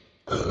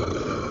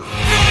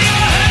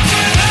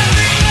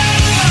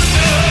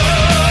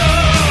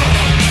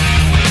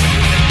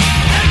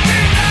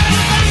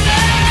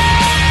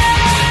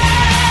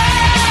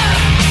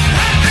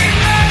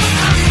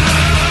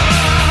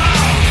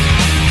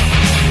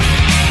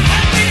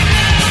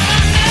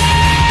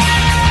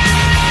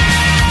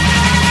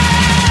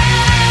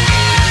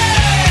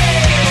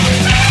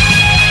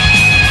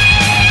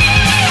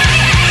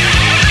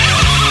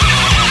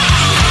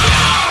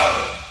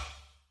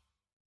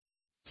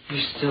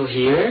 You're still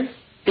here?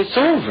 It's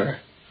over.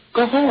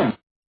 Go home.